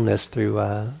they've shown this through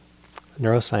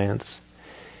neuroscience,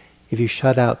 if you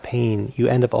shut out pain, you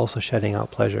end up also shutting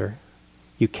out pleasure.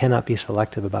 You cannot be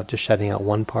selective about just shutting out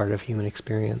one part of human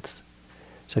experience.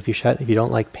 So if you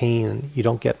don't like pain, you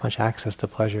don't get much access to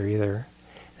pleasure either.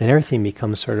 Then everything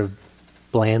becomes sort of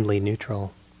blandly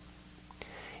neutral.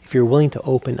 If you're willing to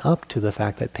open up to the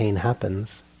fact that pain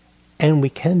happens, and we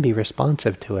can be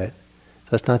responsive to it,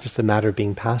 so it's not just a matter of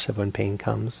being passive when pain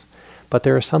comes, but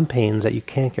there are some pains that you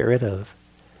can't get rid of.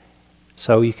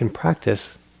 So you can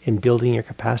practice in building your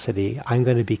capacity. I'm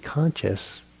going to be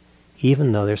conscious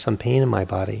even though there's some pain in my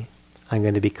body. I'm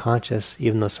going to be conscious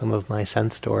even though some of my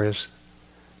sense doors,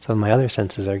 some of my other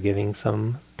senses are giving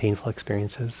some painful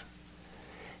experiences.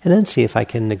 And then see if I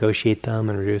can negotiate them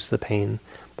and reduce the pain.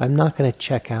 But I'm not going to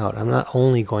check out. I'm not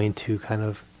only going to kind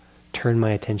of turn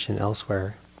my attention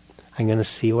elsewhere. I'm going to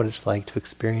see what it's like to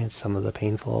experience some of the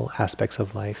painful aspects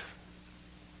of life.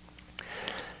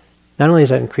 Not only does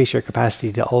that increase your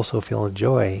capacity to also feel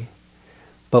joy,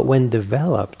 but when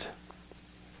developed,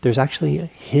 there's actually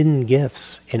hidden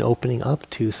gifts in opening up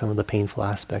to some of the painful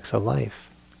aspects of life.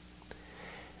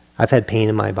 I've had pain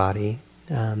in my body,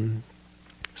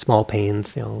 small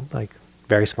pains, like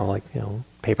very small, like,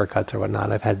 paper cuts or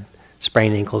whatnot. I've had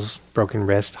sprained ankles, broken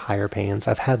wrists, higher pains.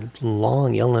 I've had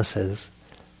long illnesses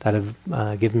that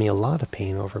have given me a lot of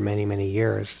pain over many, many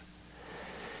years.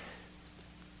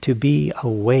 To be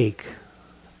awake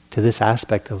to this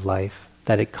aspect of life,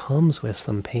 that it comes with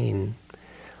some pain,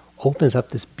 opens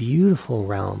up this beautiful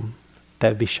realm that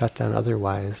would be shut down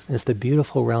otherwise. It's the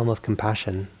beautiful realm of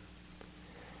compassion.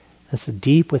 That's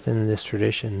deep within this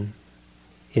tradition,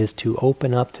 is to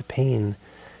open up to pain,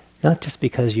 not just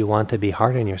because you want to be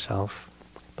hard on yourself,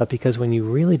 but because when you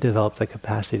really develop the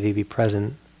capacity to be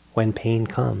present when pain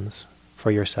comes for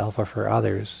yourself or for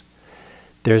others,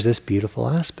 there's this beautiful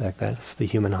aspect of the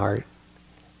human heart,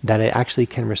 that it actually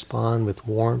can respond with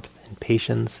warmth and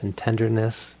patience and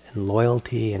tenderness and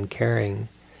loyalty and caring,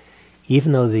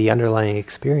 even though the underlying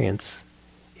experience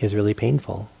is really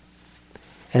painful.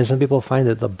 And some people find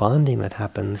that the bonding that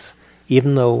happens,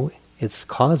 even though it's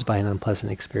caused by an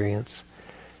unpleasant experience,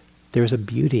 there's a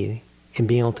beauty in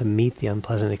being able to meet the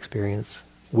unpleasant experience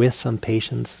with some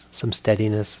patience, some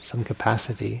steadiness, some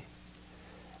capacity.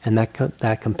 And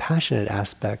that compassionate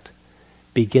aspect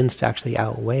begins to actually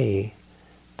outweigh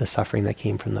the suffering that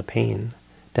came from the pain,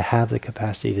 to have the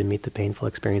capacity to meet the painful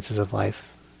experiences of life.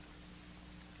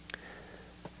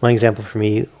 One example for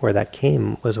me where that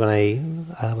came was when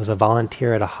I was a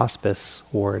volunteer at a hospice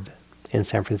ward in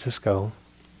San Francisco.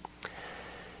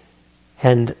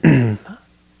 And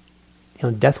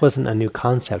death wasn't a new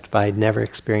concept, but I'd never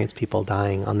experienced people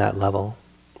dying on that level.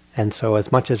 And so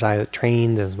as much as I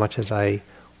trained, as much as I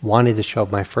wanted to show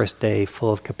up my first day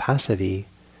full of capacity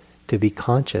to be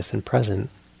conscious and present,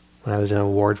 when I was in a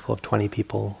ward full of 20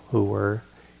 people who were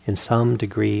in some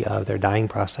degree of their dying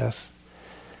process,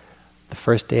 the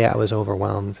first day I was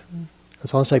overwhelmed.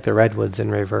 It's almost like the redwoods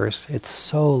in reverse. It's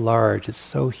so large, it's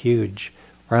so huge.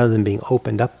 Rather than being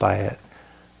opened up by it,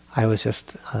 I was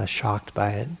just shocked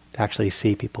by it, to actually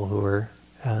see people who were,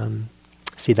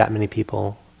 see that many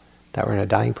people that were in a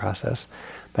dying process.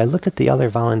 But I looked at the other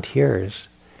volunteers,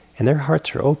 and their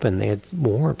hearts were open. They had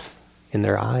warmth in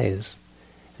their eyes.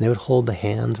 And they would hold the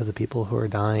hands of the people who were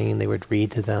dying, and they would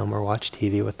read to them or watch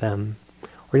TV with them,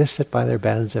 or just sit by their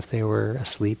beds if they were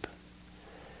asleep.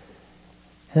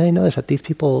 And I noticed that these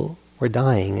people were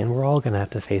dying, and we're all going to have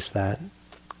to face that.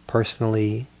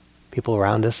 Personally, people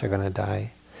around us are going to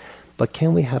die. But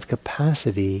can we have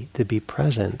capacity to be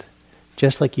present,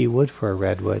 just like you would for a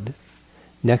redwood,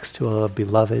 next to a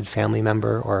beloved family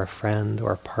member or a friend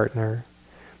or a partner?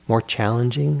 More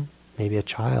challenging, maybe a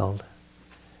child.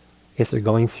 If they're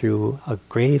going through a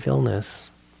grave illness,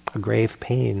 a grave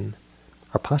pain,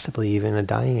 or possibly even a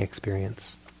dying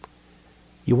experience.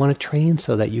 You want to train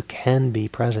so that you can be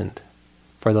present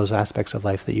for those aspects of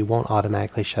life, that you won't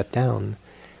automatically shut down,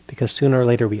 because sooner or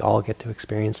later we all get to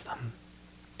experience them.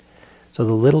 So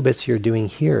the little bits you're doing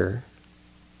here,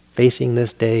 facing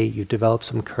this day, you develop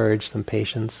some courage, some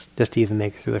patience, just to even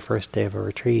make it through the first day of a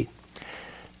retreat.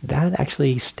 That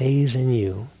actually stays in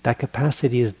you. That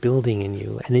capacity is building in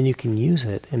you, and then you can use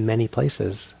it in many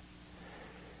places.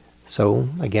 So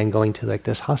again, going to like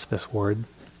this hospice ward,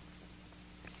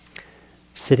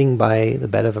 sitting by the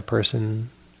bed of a person,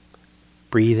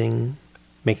 breathing,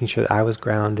 making sure that I was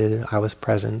grounded, I was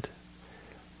present,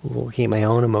 looking at my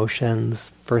own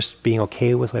emotions, first being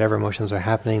okay with whatever emotions are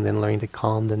happening, then learning to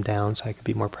calm them down so I could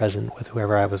be more present with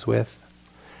whoever I was with.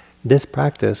 This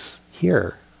practice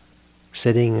here,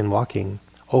 sitting and walking,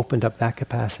 opened up that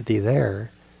capacity there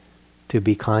to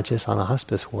be conscious on a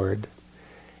hospice ward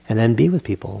and then be with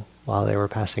people while they were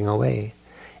passing away.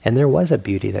 And there was a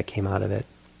beauty that came out of it.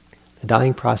 The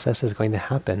dying process is going to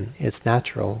happen. It's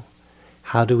natural.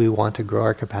 How do we want to grow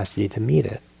our capacity to meet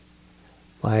it?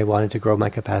 Well, I wanted to grow my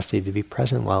capacity to be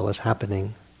present while it was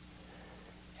happening.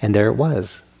 And there it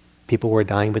was. People were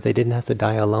dying, but they didn't have to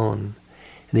die alone.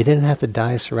 And they didn't have to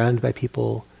die surrounded by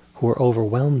people who were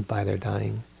overwhelmed by their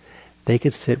dying. They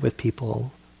could sit with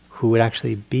people who would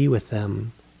actually be with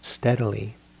them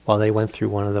steadily while they went through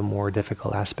one of the more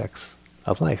difficult aspects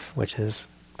of life, which is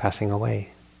passing away.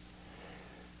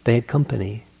 They had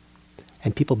company,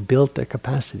 and people built their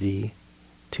capacity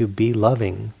to be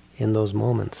loving in those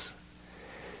moments.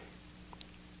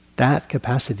 That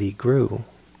capacity grew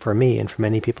for me and for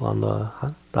many people on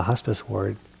the hospice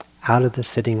ward, out of the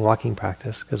sitting walking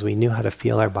practice, because we knew how to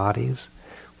feel our bodies,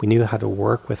 we knew how to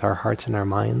work with our hearts and our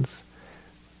minds,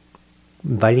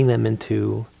 inviting them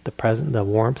into the present, the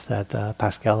warmth that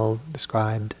Pascal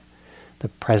described, the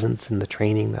presence and the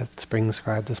training that Spring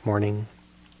described this morning.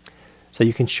 So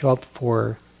you can show up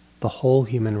for the whole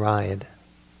human ride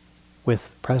with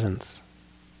presence,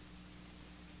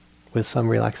 with some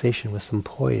relaxation, with some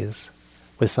poise,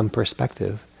 with some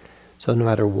perspective. So no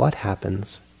matter what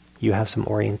happens, you have some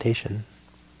orientation.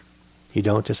 You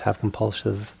don't just have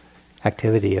compulsive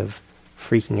activity of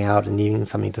freaking out and needing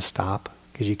something to stop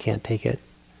because you can't take it,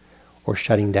 or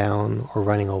shutting down or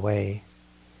running away.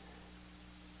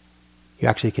 You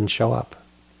actually can show up.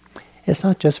 It's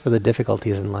not just for the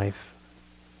difficulties in life,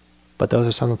 but those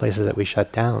are some of the places that we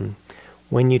shut down.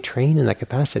 When you train in that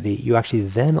capacity, you actually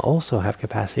then also have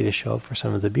capacity to show up for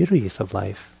some of the beauties of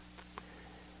life.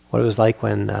 What it was like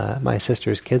when my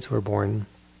sister's kids were born,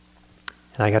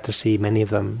 and I got to see many of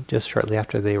them just shortly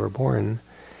after they were born,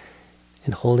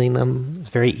 and holding them. It was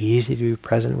very easy to be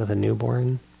present with a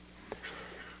newborn.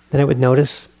 Then I would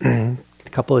notice a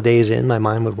couple of days in, my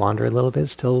mind would wander a little bit,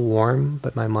 still warm,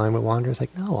 but my mind would wander. It's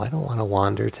like, no, I don't want to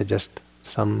wander to just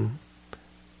some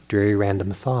dreary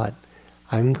random thought.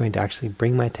 I'm going to actually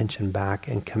bring my attention back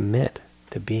and commit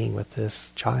to being with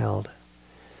this child.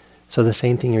 So the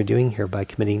same thing you're doing here by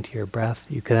committing to your breath,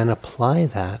 you can then apply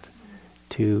that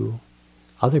to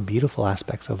other beautiful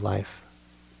aspects of life.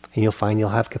 And you'll find you'll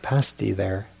have capacity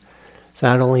there. So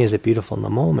not only is it beautiful in the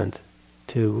moment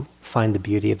to find the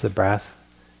beauty of the breath,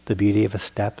 the beauty of a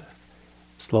step,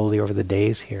 slowly over the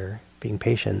days here, being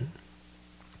patient,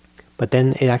 but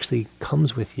then it actually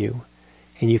comes with you,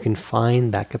 and you can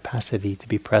find that capacity to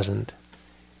be present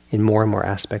in more and more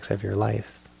aspects of your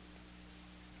life.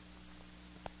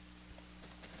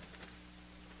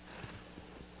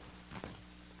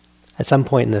 At some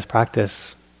point in this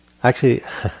practice, actually,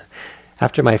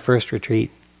 after my first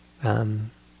retreat, I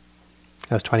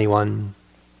was 21,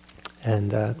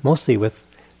 and mostly there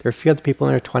were a few other people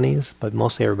in their 20s, but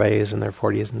mostly everybody is in their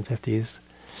 40s and 50s.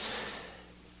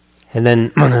 And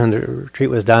then when the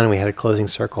retreat was done, we had a closing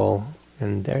circle,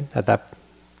 and at that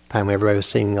time everybody was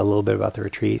singing a little bit about the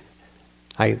retreat.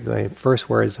 My first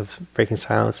words of breaking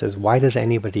silence is, why does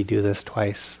anybody do this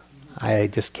twice? I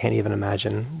just can't even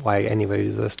imagine why anybody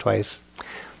does this twice.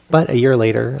 But a year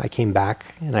later, I came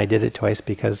back and I did it twice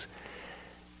because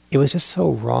it was just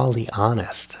so rawly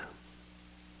honest.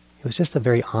 It was just a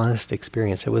very honest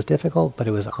experience. It was difficult, but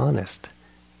it was honest.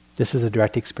 This is a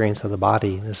direct experience of the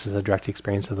body. This is a direct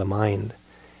experience of the mind.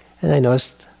 And I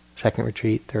noticed, second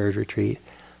retreat, third retreat,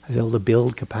 I was able to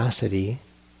build capacity,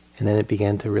 and then it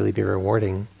began to really be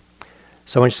rewarding.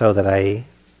 So much so that I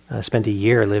spent a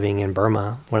year living in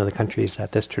Burma, one of the countries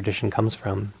that this tradition comes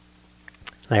from.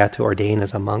 I got to ordain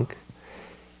as a monk.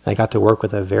 I got to work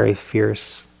with a very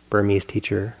fierce Burmese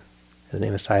teacher. His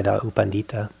name is Sayadaw U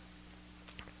Pandita.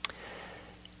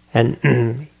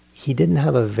 And he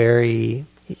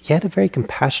had a very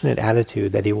compassionate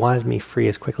attitude that he wanted me free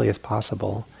as quickly as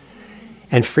possible.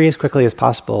 And free as quickly as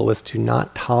possible was to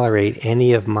not tolerate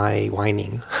any of my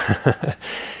whining.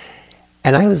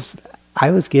 And I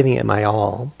was giving it my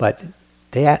all, but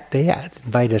they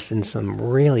invite us in some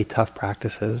really tough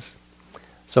practices.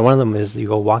 So one of them is you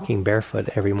go walking barefoot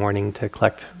every morning to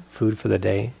collect food for the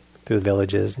day through the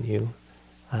villages, and you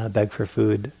beg for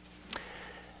food.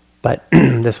 But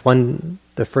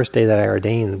the first day that I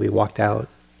ordained, we walked out,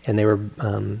 and they were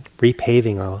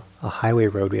repaving a highway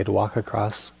road we had to walk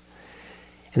across.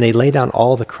 And they laid down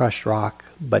all the crushed rock,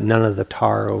 but none of the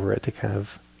tar over it to kind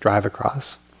of drive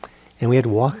across. And we had to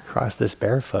walk across this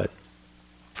barefoot.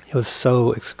 It was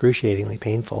so excruciatingly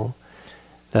painful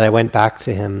that I went back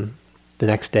to him the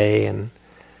next day, and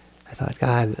I thought,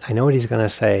 God, I know what he's going to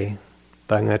say,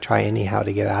 but I'm going to try anyhow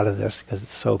to get out of this because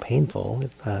it's so painful.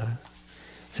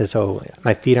 So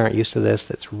my feet aren't used to this.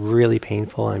 It's really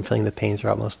painful. I'm feeling the pain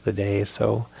throughout most of the day.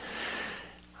 So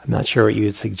I'm not sure what you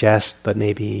would suggest, but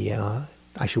maybe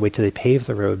I should wait till they pave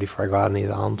the road before I go out on these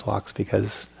alms walks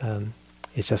because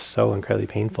it's just so incredibly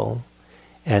painful.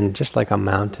 And just like a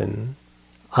mountain,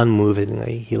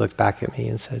 unmovingly, he looked back at me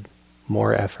and said,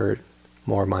 more effort,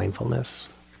 more mindfulness.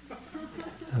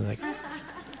 I was like,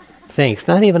 thanks.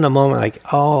 Not even a moment like,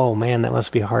 oh man, that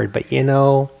must be hard. But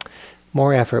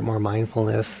more effort, more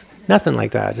mindfulness. Nothing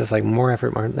like that. Just like more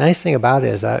effort, more. The nice thing about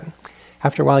it is that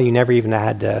after a while, you never even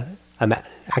had to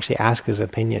actually ask his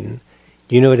opinion.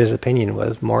 You knew what his opinion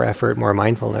was. More effort, more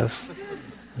mindfulness. I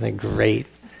was like, great.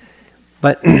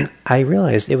 But I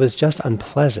realized it was just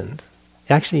unpleasant.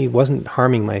 It actually wasn't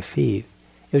harming my feet.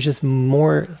 It was just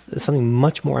something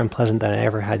much more unpleasant than I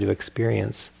ever had to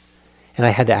experience. And I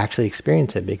had to actually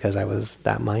experience it because I was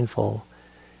that mindful.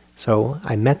 So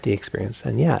I met the experience,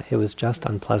 and yeah, it was just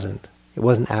unpleasant. It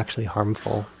wasn't actually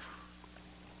harmful.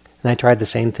 And I tried the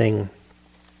same thing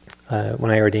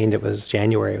when I ordained. It was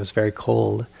January. It was very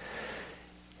cold.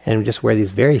 And we just wear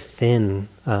these very thin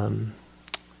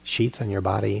sheets on your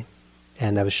body.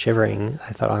 And I was shivering.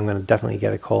 I thought, I'm going to definitely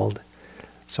get a cold.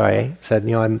 So I said,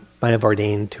 I might have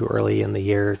ordained too early in the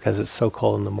year because it's so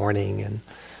cold in the morning.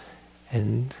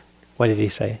 And what did he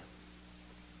say?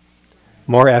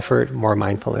 More effort, more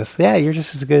mindfulness. Yeah, you're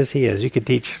just as good as he is. You could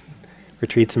teach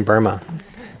retreats in Burma.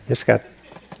 Just got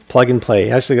plug and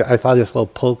play. Actually, I thought this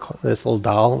little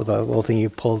doll with a little thing you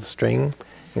pull the string.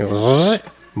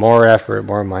 More effort,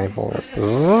 more mindfulness.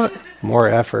 More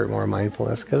effort, more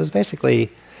mindfulness. Because it was basically,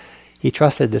 he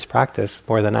trusted this practice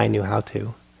more than I knew how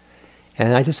to.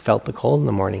 And I just felt the cold in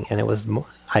the morning, and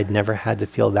I'd never had to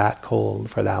feel that cold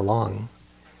for that long.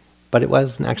 But it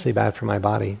wasn't actually bad for my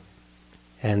body,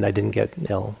 and I didn't get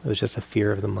ill. It was just a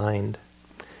fear of the mind.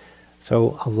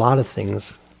 So a lot of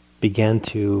things began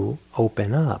to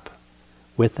open up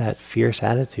with that fierce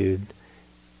attitude.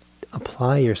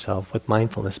 Apply yourself with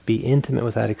mindfulness. Be intimate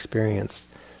with that experience.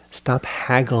 Stop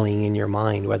haggling in your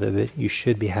mind whether you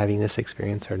should be having this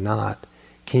experience or not.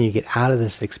 Can you get out of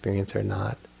this experience or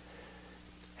not?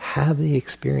 Have the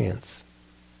experience,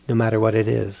 no matter what it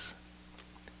is.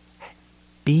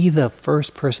 Be the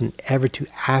first person ever to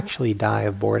actually die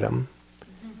of boredom.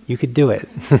 You could do it.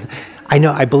 I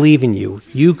know, I believe in you.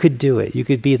 You could do it. You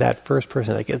could be that first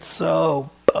person. Like, it's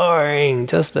so boring,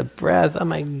 just the breath, oh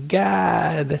my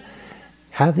God.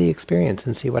 Have the experience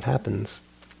and see what happens.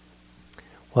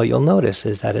 What you'll notice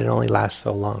is that it only lasts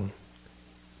so long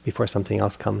before something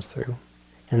else comes through.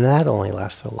 And that only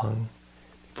lasts so long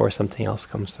before something else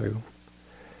comes through.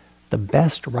 The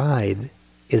best ride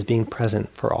is being present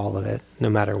for all of it, no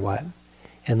matter what,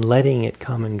 and letting it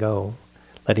come and go,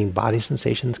 letting body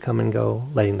sensations come and go,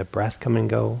 letting the breath come and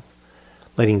go,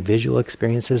 letting visual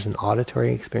experiences and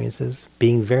auditory experiences,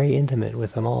 being very intimate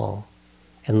with them all,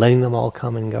 and letting them all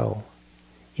come and go.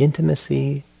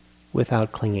 Intimacy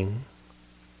without clinging.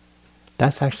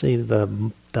 That's actually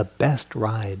the best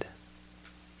ride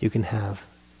you can have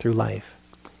through life.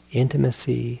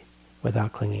 Intimacy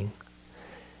without clinging.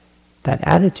 That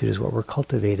attitude is what we're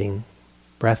cultivating,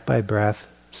 breath by breath,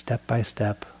 step by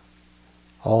step,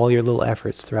 all your little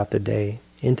efforts throughout the day,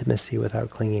 intimacy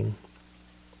without clinging.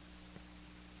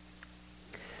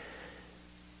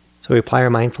 So we apply our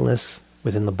mindfulness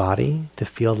within the body to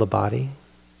feel the body,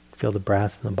 feel the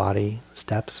breath and the body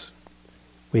steps.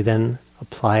 We then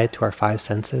apply it to our five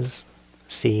senses,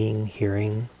 seeing,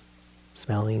 hearing,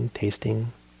 smelling, tasting,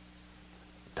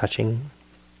 touching.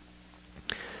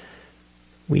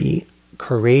 We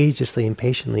courageously and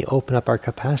patiently open up our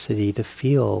capacity to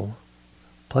feel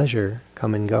pleasure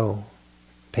come and go,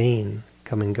 pain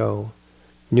come and go,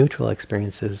 neutral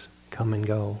experiences come and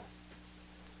go.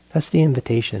 That's the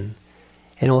invitation.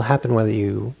 And it will happen whether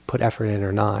you put effort in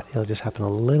or not. It'll just happen a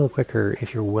little quicker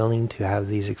if you're willing to have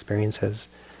these experiences.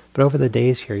 But over the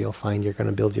days here, you'll find you're going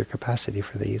to build your capacity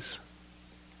for these.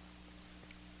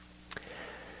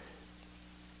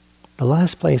 The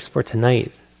last place for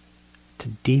tonight to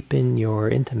deepen your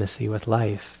intimacy with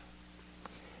life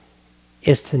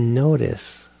is to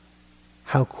notice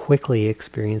how quickly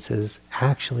experiences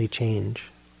actually change.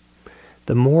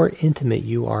 The more intimate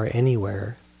you are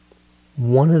anywhere,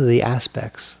 one of the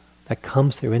aspects that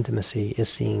comes through intimacy is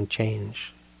seeing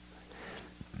change.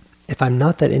 If I'm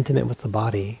not that intimate with the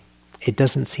body, it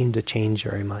doesn't seem to change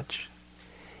very much.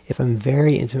 If I'm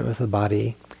very intimate with the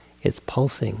body, it's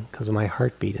pulsing because of my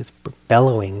heartbeat. It's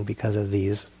bellowing because of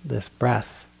this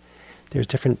breath. There's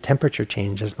different temperature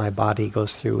change as my body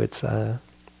goes through its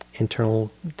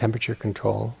internal temperature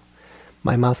control.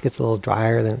 My mouth gets a little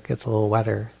drier, then it gets a little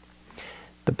wetter.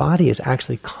 The body is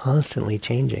actually constantly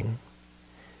changing.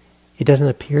 It doesn't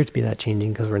appear to be that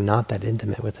changing because we're not that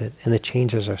intimate with it, and the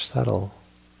changes are subtle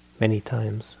many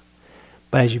times.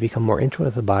 But as you become more intimate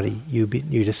with the body, you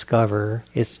discover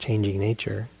its changing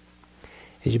nature.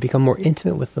 As you become more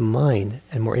intimate with the mind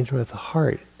and more intimate with the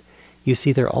heart, you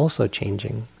see they're also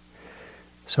changing.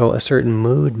 So a certain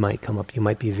mood might come up. You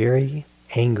might be very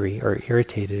angry or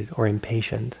irritated or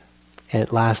impatient, and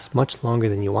it lasts much longer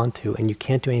than you want to, and you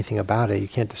can't do anything about it. You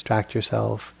can't distract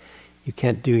yourself. You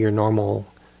can't do your normal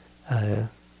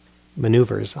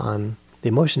maneuvers on the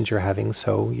emotions you're having,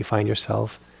 so you find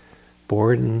yourself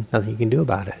bored and nothing you can do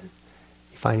about it.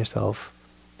 You find yourself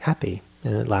happy,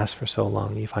 and it lasts for so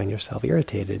long. You find yourself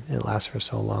irritated, and it lasts for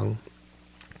so long.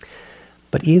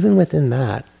 But even within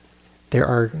that,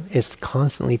 It's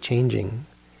constantly changing.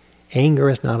 Anger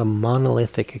is not a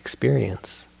monolithic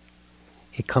experience.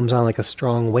 It comes on like a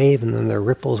strong wave, and then there are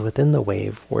ripples within the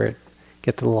wave where it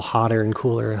gets a little hotter and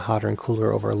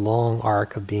cooler over a long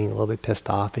arc of being a little bit pissed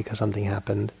off because something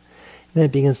happened. And then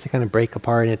it begins to kind of break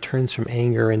apart, and it turns from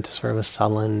anger into sort of a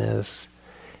sullenness.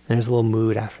 And there's a little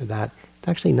mood after that. It's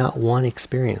actually not one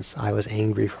experience. I was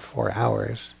angry for 4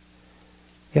 hours.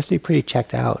 You have to be pretty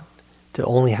checked out to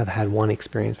only have had one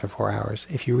experience for 4 hours.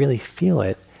 If you really feel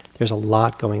it, there's a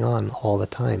lot going on all the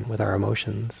time with our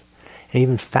emotions. And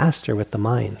even faster with the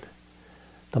mind.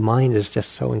 The mind is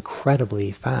just so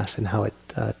incredibly fast in how it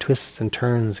twists and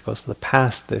turns, goes to the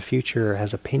past, the future,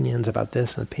 has opinions about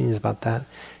this and opinions about that,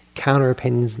 counter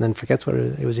opinions, and then forgets what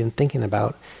it was even thinking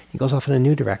about. It goes off in a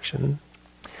new direction.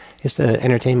 I used to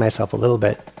entertain myself a little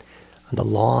bit on the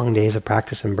long days of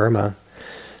practice in Burma,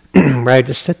 where I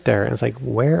just sit there and it's like,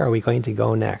 where are we going to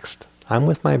go next? I'm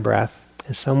with my breath,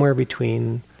 and somewhere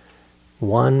between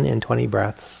 1 and 20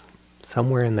 breaths,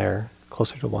 somewhere in there,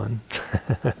 closer to 1,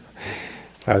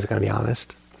 if I was going to be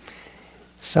honest,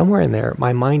 somewhere in there,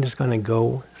 my mind is going to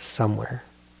go somewhere.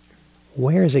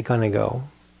 Where is it going to go?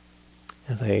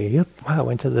 And I say, yep, wow, I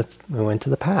went to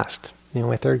the past.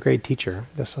 My third grade teacher,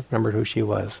 just remembered who she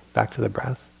was. Back to the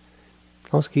breath.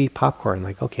 Almost eat popcorn,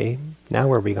 like, okay, now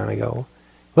where are we going to go?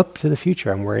 Whoop, to the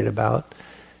future. I'm worried about,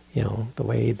 the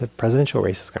way the presidential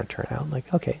race is going to turn out.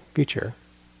 Like, okay, future.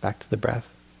 Back to the breath.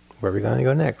 Where are we going to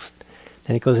go next?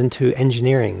 Then it goes into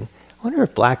engineering. I wonder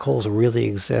if black holes really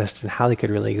exist and how they could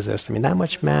really exist. I mean, that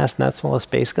much mass and that small a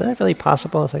space, is that really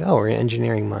possible? It's like, oh, we're in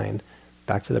engineering mind.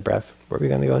 Back to the breath. Where are we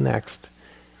going to go next?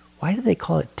 Why do they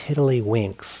call it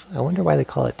tiddlywinks? I wonder why they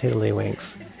call it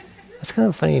tiddlywinks. That's kind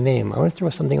of a funny name. I wonder if there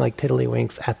was something like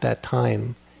tiddlywinks at that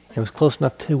time. And it was close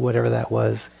enough to whatever that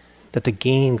was, that the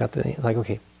game got the name. Like,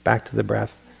 okay, back to the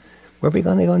breath. Where are we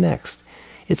going to go next?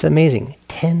 It's amazing.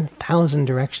 10,000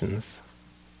 directions.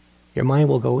 Your mind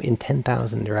will go in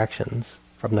 10,000 directions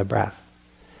from the breath.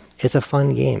 It's a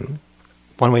fun game.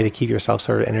 One way to keep yourself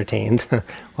sort of entertained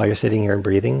while you're sitting here and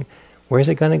breathing. Where is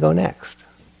it going to go next?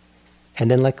 And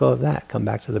then let go of that. Come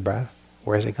back to the breath.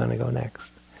 Where is it going to go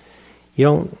next? You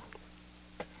don't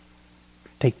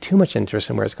take too much interest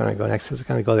in where it's going to go next, because it's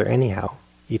going to go there anyhow.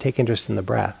 You take interest in the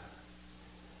breath.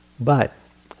 But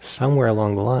somewhere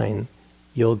along the line,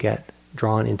 you'll get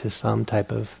drawn into some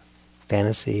type of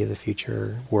fantasy of the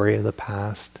future, worry of the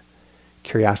past,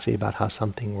 curiosity about how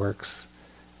something works.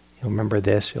 You'll remember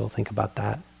this, you'll think about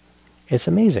that. It's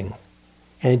amazing.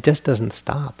 And it just doesn't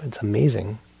stop. It's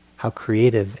amazing how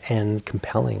creative and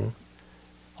compelling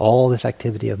all this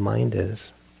activity of mind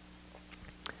is.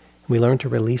 We learn to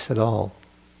release it all.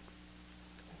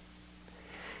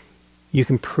 You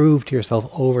can prove to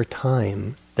yourself over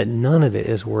time that none of it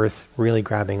is worth really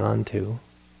grabbing onto,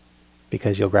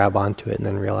 because you'll grab onto it and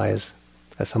then realize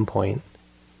at some point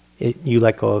you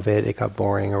let go of it, it got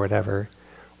boring or whatever.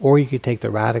 Or you could take the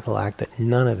radical act that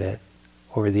none of it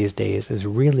over these days is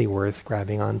really worth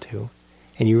grabbing onto,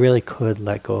 and you really could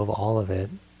let go of all of it,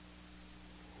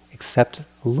 except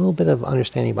a little bit of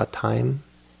understanding about time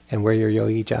and where your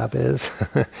yogi job is,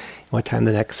 what time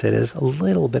the next sit is, a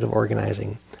little bit of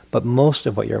organizing. But most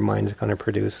of what your mind is going to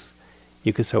produce,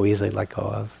 you could so easily let go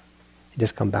of. You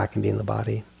just come back and be in the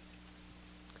body.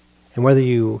 And whether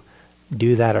you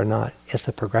do that or not, it's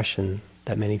the progression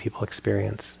that many people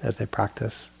experience as they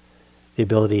practice. The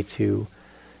ability to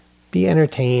be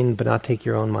entertained but not take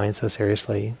your own mind so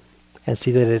seriously, and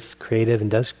see that it's creative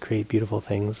and does create beautiful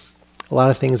things. A lot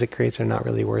of things it creates are not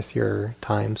really worth your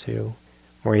time, so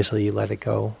more easily you let it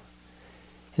go.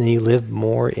 And then you live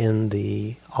more in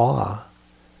the awe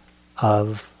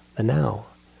of the now.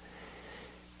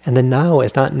 And the now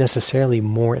is not necessarily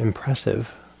more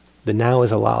impressive. The now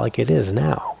is a lot like it is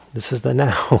now. This is the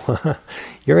now.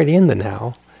 You're already in the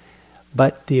now.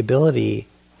 But the ability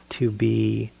to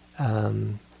be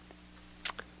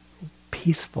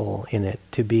peaceful in it,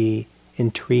 to be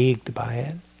intrigued by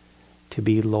it, to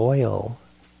be loyal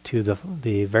to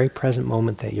the very present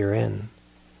moment that you're in,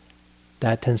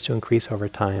 that tends to increase over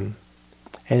time.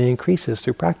 And it increases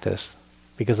through practice,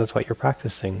 because that's what you're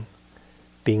practicing.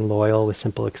 Being loyal with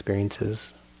simple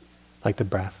experiences, like the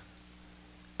breath.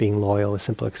 Being loyal with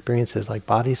simple experiences like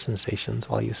body sensations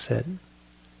while you sit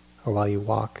or while you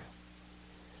walk.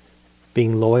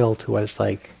 Being loyal to what it's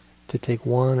like to take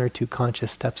 1 or 2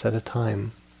 conscious steps at a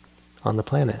time on the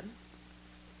planet.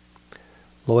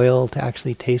 Loyal to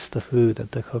actually taste the food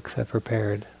that the cooks have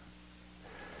prepared.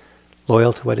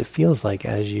 Loyal to what it feels like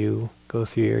as you go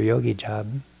through your yogi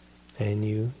job and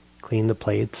you clean the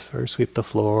plates or sweep the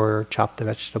floor or chop the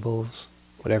vegetables,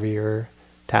 whatever your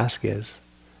task is.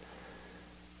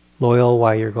 Loyal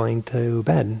while you're going to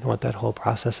bed, and what that whole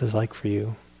process is like for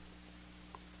you.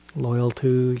 Loyal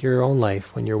to your own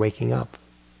life when you're waking up,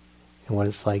 and what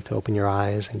it's like to open your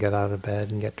eyes and get out of bed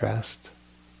and get dressed,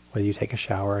 whether you take a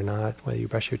shower or not, whether you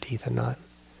brush your teeth or not.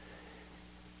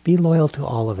 Be loyal to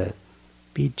all of it.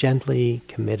 Be gently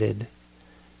committed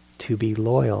to be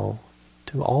loyal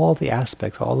to all the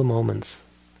aspects, all the moments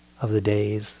of the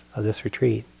days of this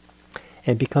retreat.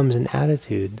 And it becomes an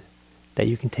attitude that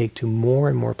you can take to more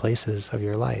and more places of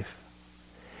your life.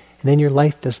 And then your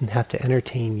life doesn't have to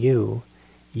entertain you.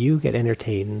 You get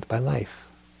entertained by life.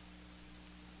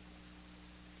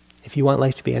 If you want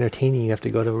life to be entertaining, you have to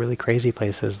go to really crazy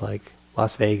places like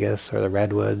Las Vegas or the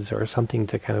Redwoods or something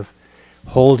to kind of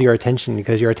hold your attention,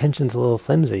 because your attention's a little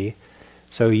flimsy.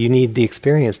 So you need the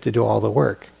experience to do all the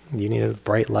work. You need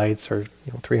bright lights or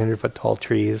 300-foot tall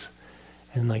trees,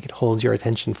 and it holds your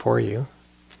attention for you.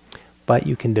 But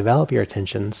you can develop your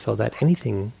attention so that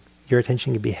your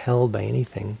attention can be held by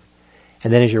anything.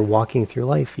 And then as you're walking through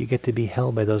life, you get to be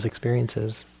held by those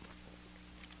experiences.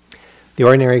 The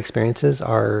ordinary experiences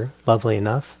are lovely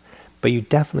enough, but you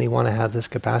definitely want to have this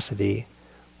capacity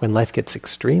when life gets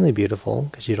extremely beautiful,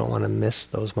 because you don't want to miss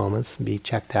those moments and be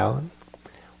checked out.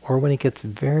 Or when it gets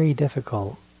very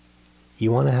difficult,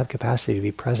 you want to have capacity to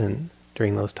be present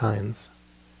during those times.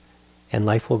 And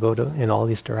life will go in all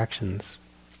these directions.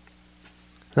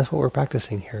 And that's what we're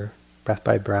practicing here, breath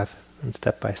by breath and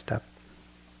step by step.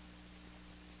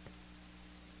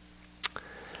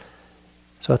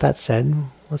 So with that said,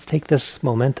 let's take this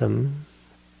momentum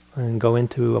and go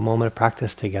into a moment of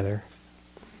practice together.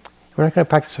 We're not going to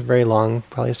practice for very long,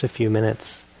 probably just a few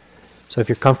minutes. So if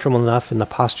you're comfortable enough in the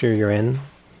posture you're in,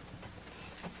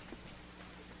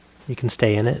 you can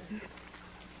stay in it.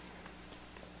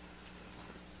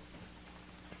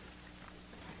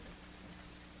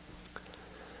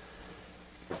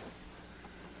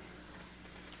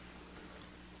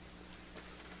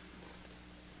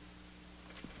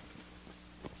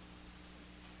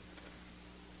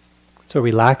 So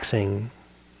relaxing,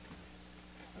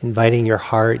 inviting your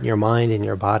heart, your mind, and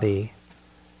your body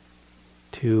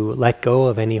to let go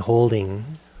of any holding,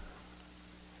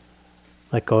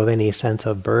 let go of any sense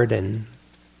of burden,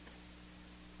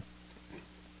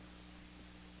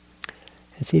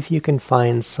 and see if you can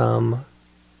find some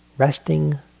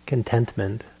resting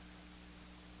contentment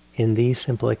in these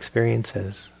simple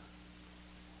experiences,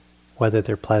 whether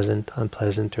they're pleasant,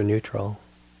 unpleasant, or neutral.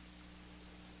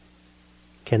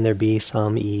 Can there be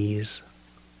some ease?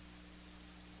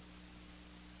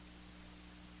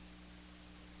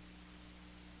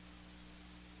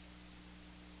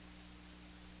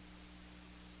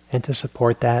 And to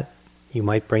support that, you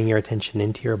might bring your attention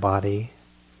into your body.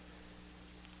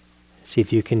 See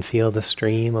if you can feel the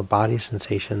stream of body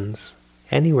sensations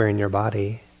anywhere in your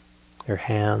body, your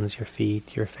hands, your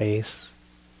feet, your face.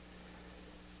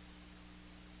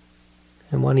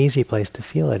 And one easy place to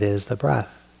feel it is the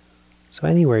breath. So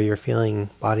anywhere you're feeling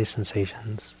body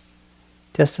sensations,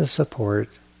 just to support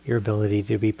your ability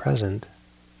to be present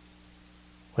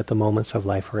with the moments of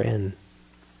life we're in.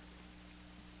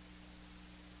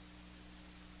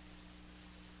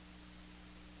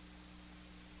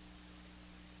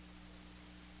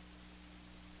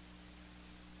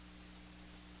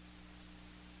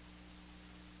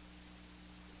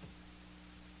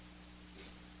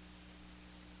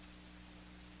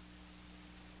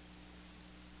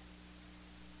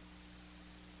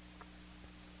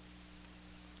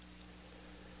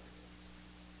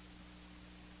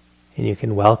 And you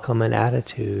can welcome an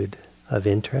attitude of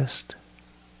interest.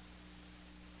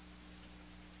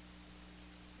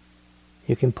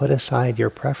 You can put aside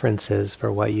your preferences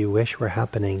for what you wish were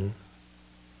happening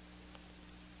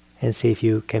and see if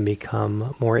you can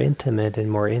become more intimate and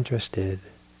more interested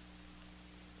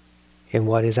in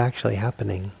what is actually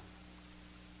happening.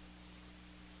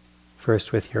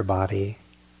 First with your body,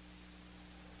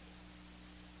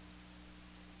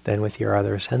 then with your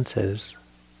other senses.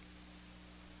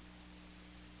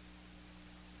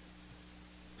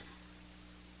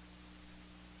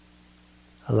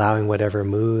 Allowing whatever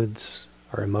moods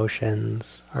or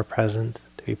emotions are present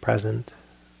to be present.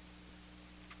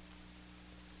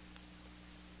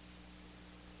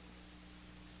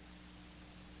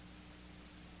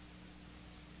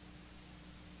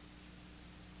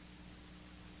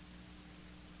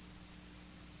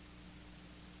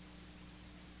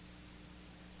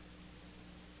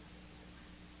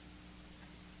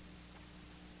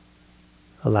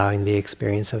 Allowing the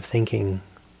experience of thinking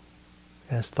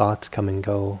as thoughts come and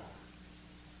go.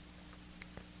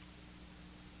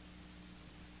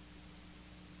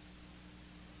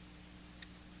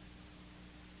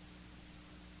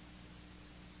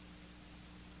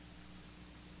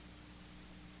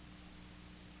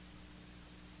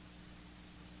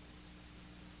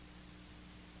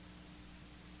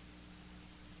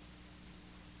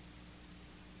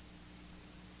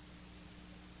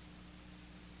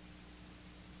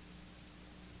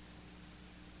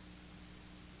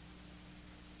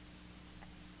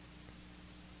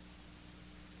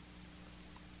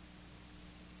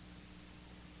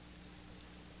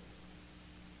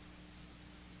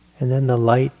 And then the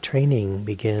light training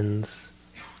begins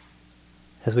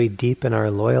as we deepen our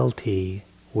loyalty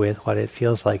with what it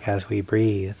feels like as we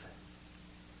breathe.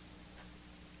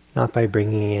 Not by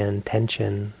bringing in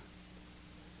tension,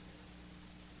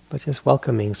 but just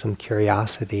welcoming some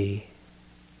curiosity,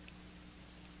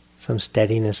 some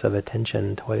steadiness of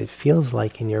attention to what it feels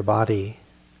like in your body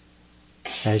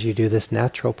as you do this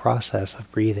natural process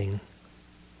of breathing.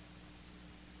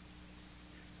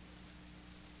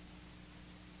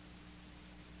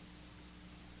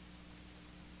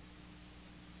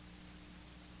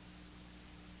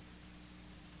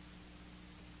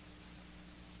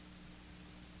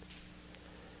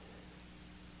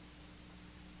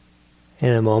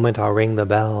 In a moment I'll ring the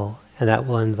bell, and that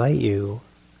will invite you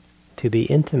to be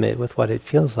intimate with what it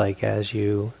feels like as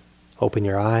you open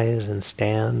your eyes and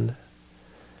stand,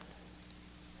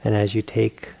 and as you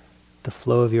take the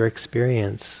flow of your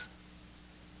experience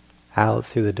out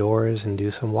through the doors and do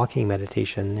some walking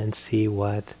meditation and see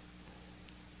what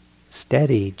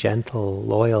steady, gentle,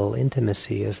 loyal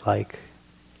intimacy is like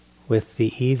with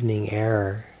the evening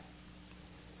air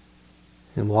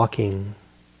and walking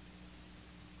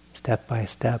step by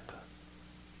step,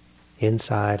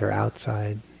 inside or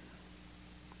outside.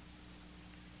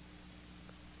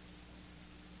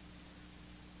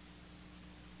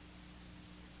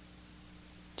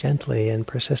 Gently and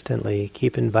persistently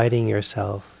keep inviting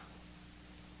yourself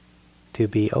to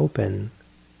be open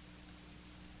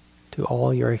to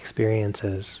all your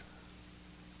experiences.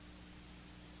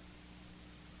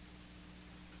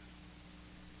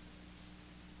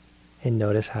 And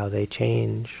notice how they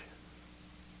change.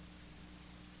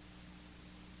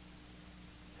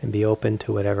 And be open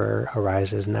to whatever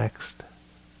arises next.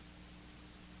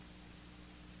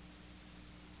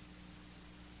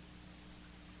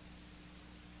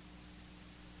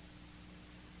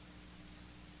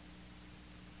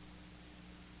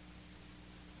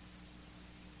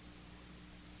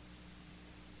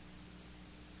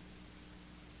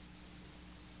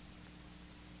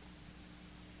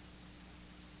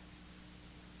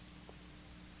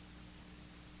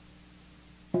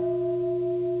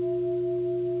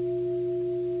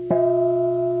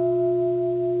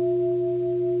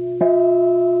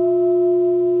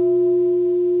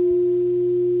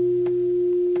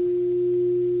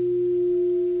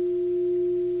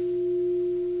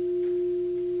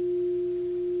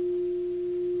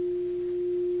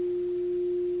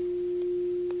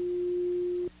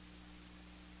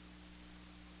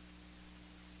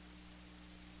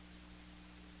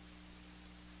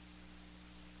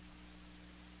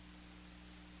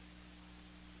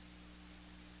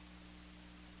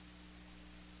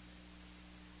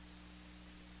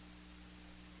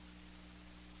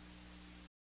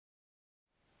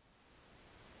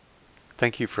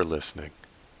 Thank you for listening.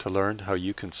 To learn how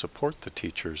you can support the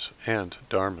teachers and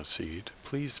Dharma Seed,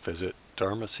 please visit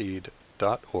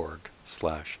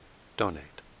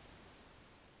dharmaseed.org/donate.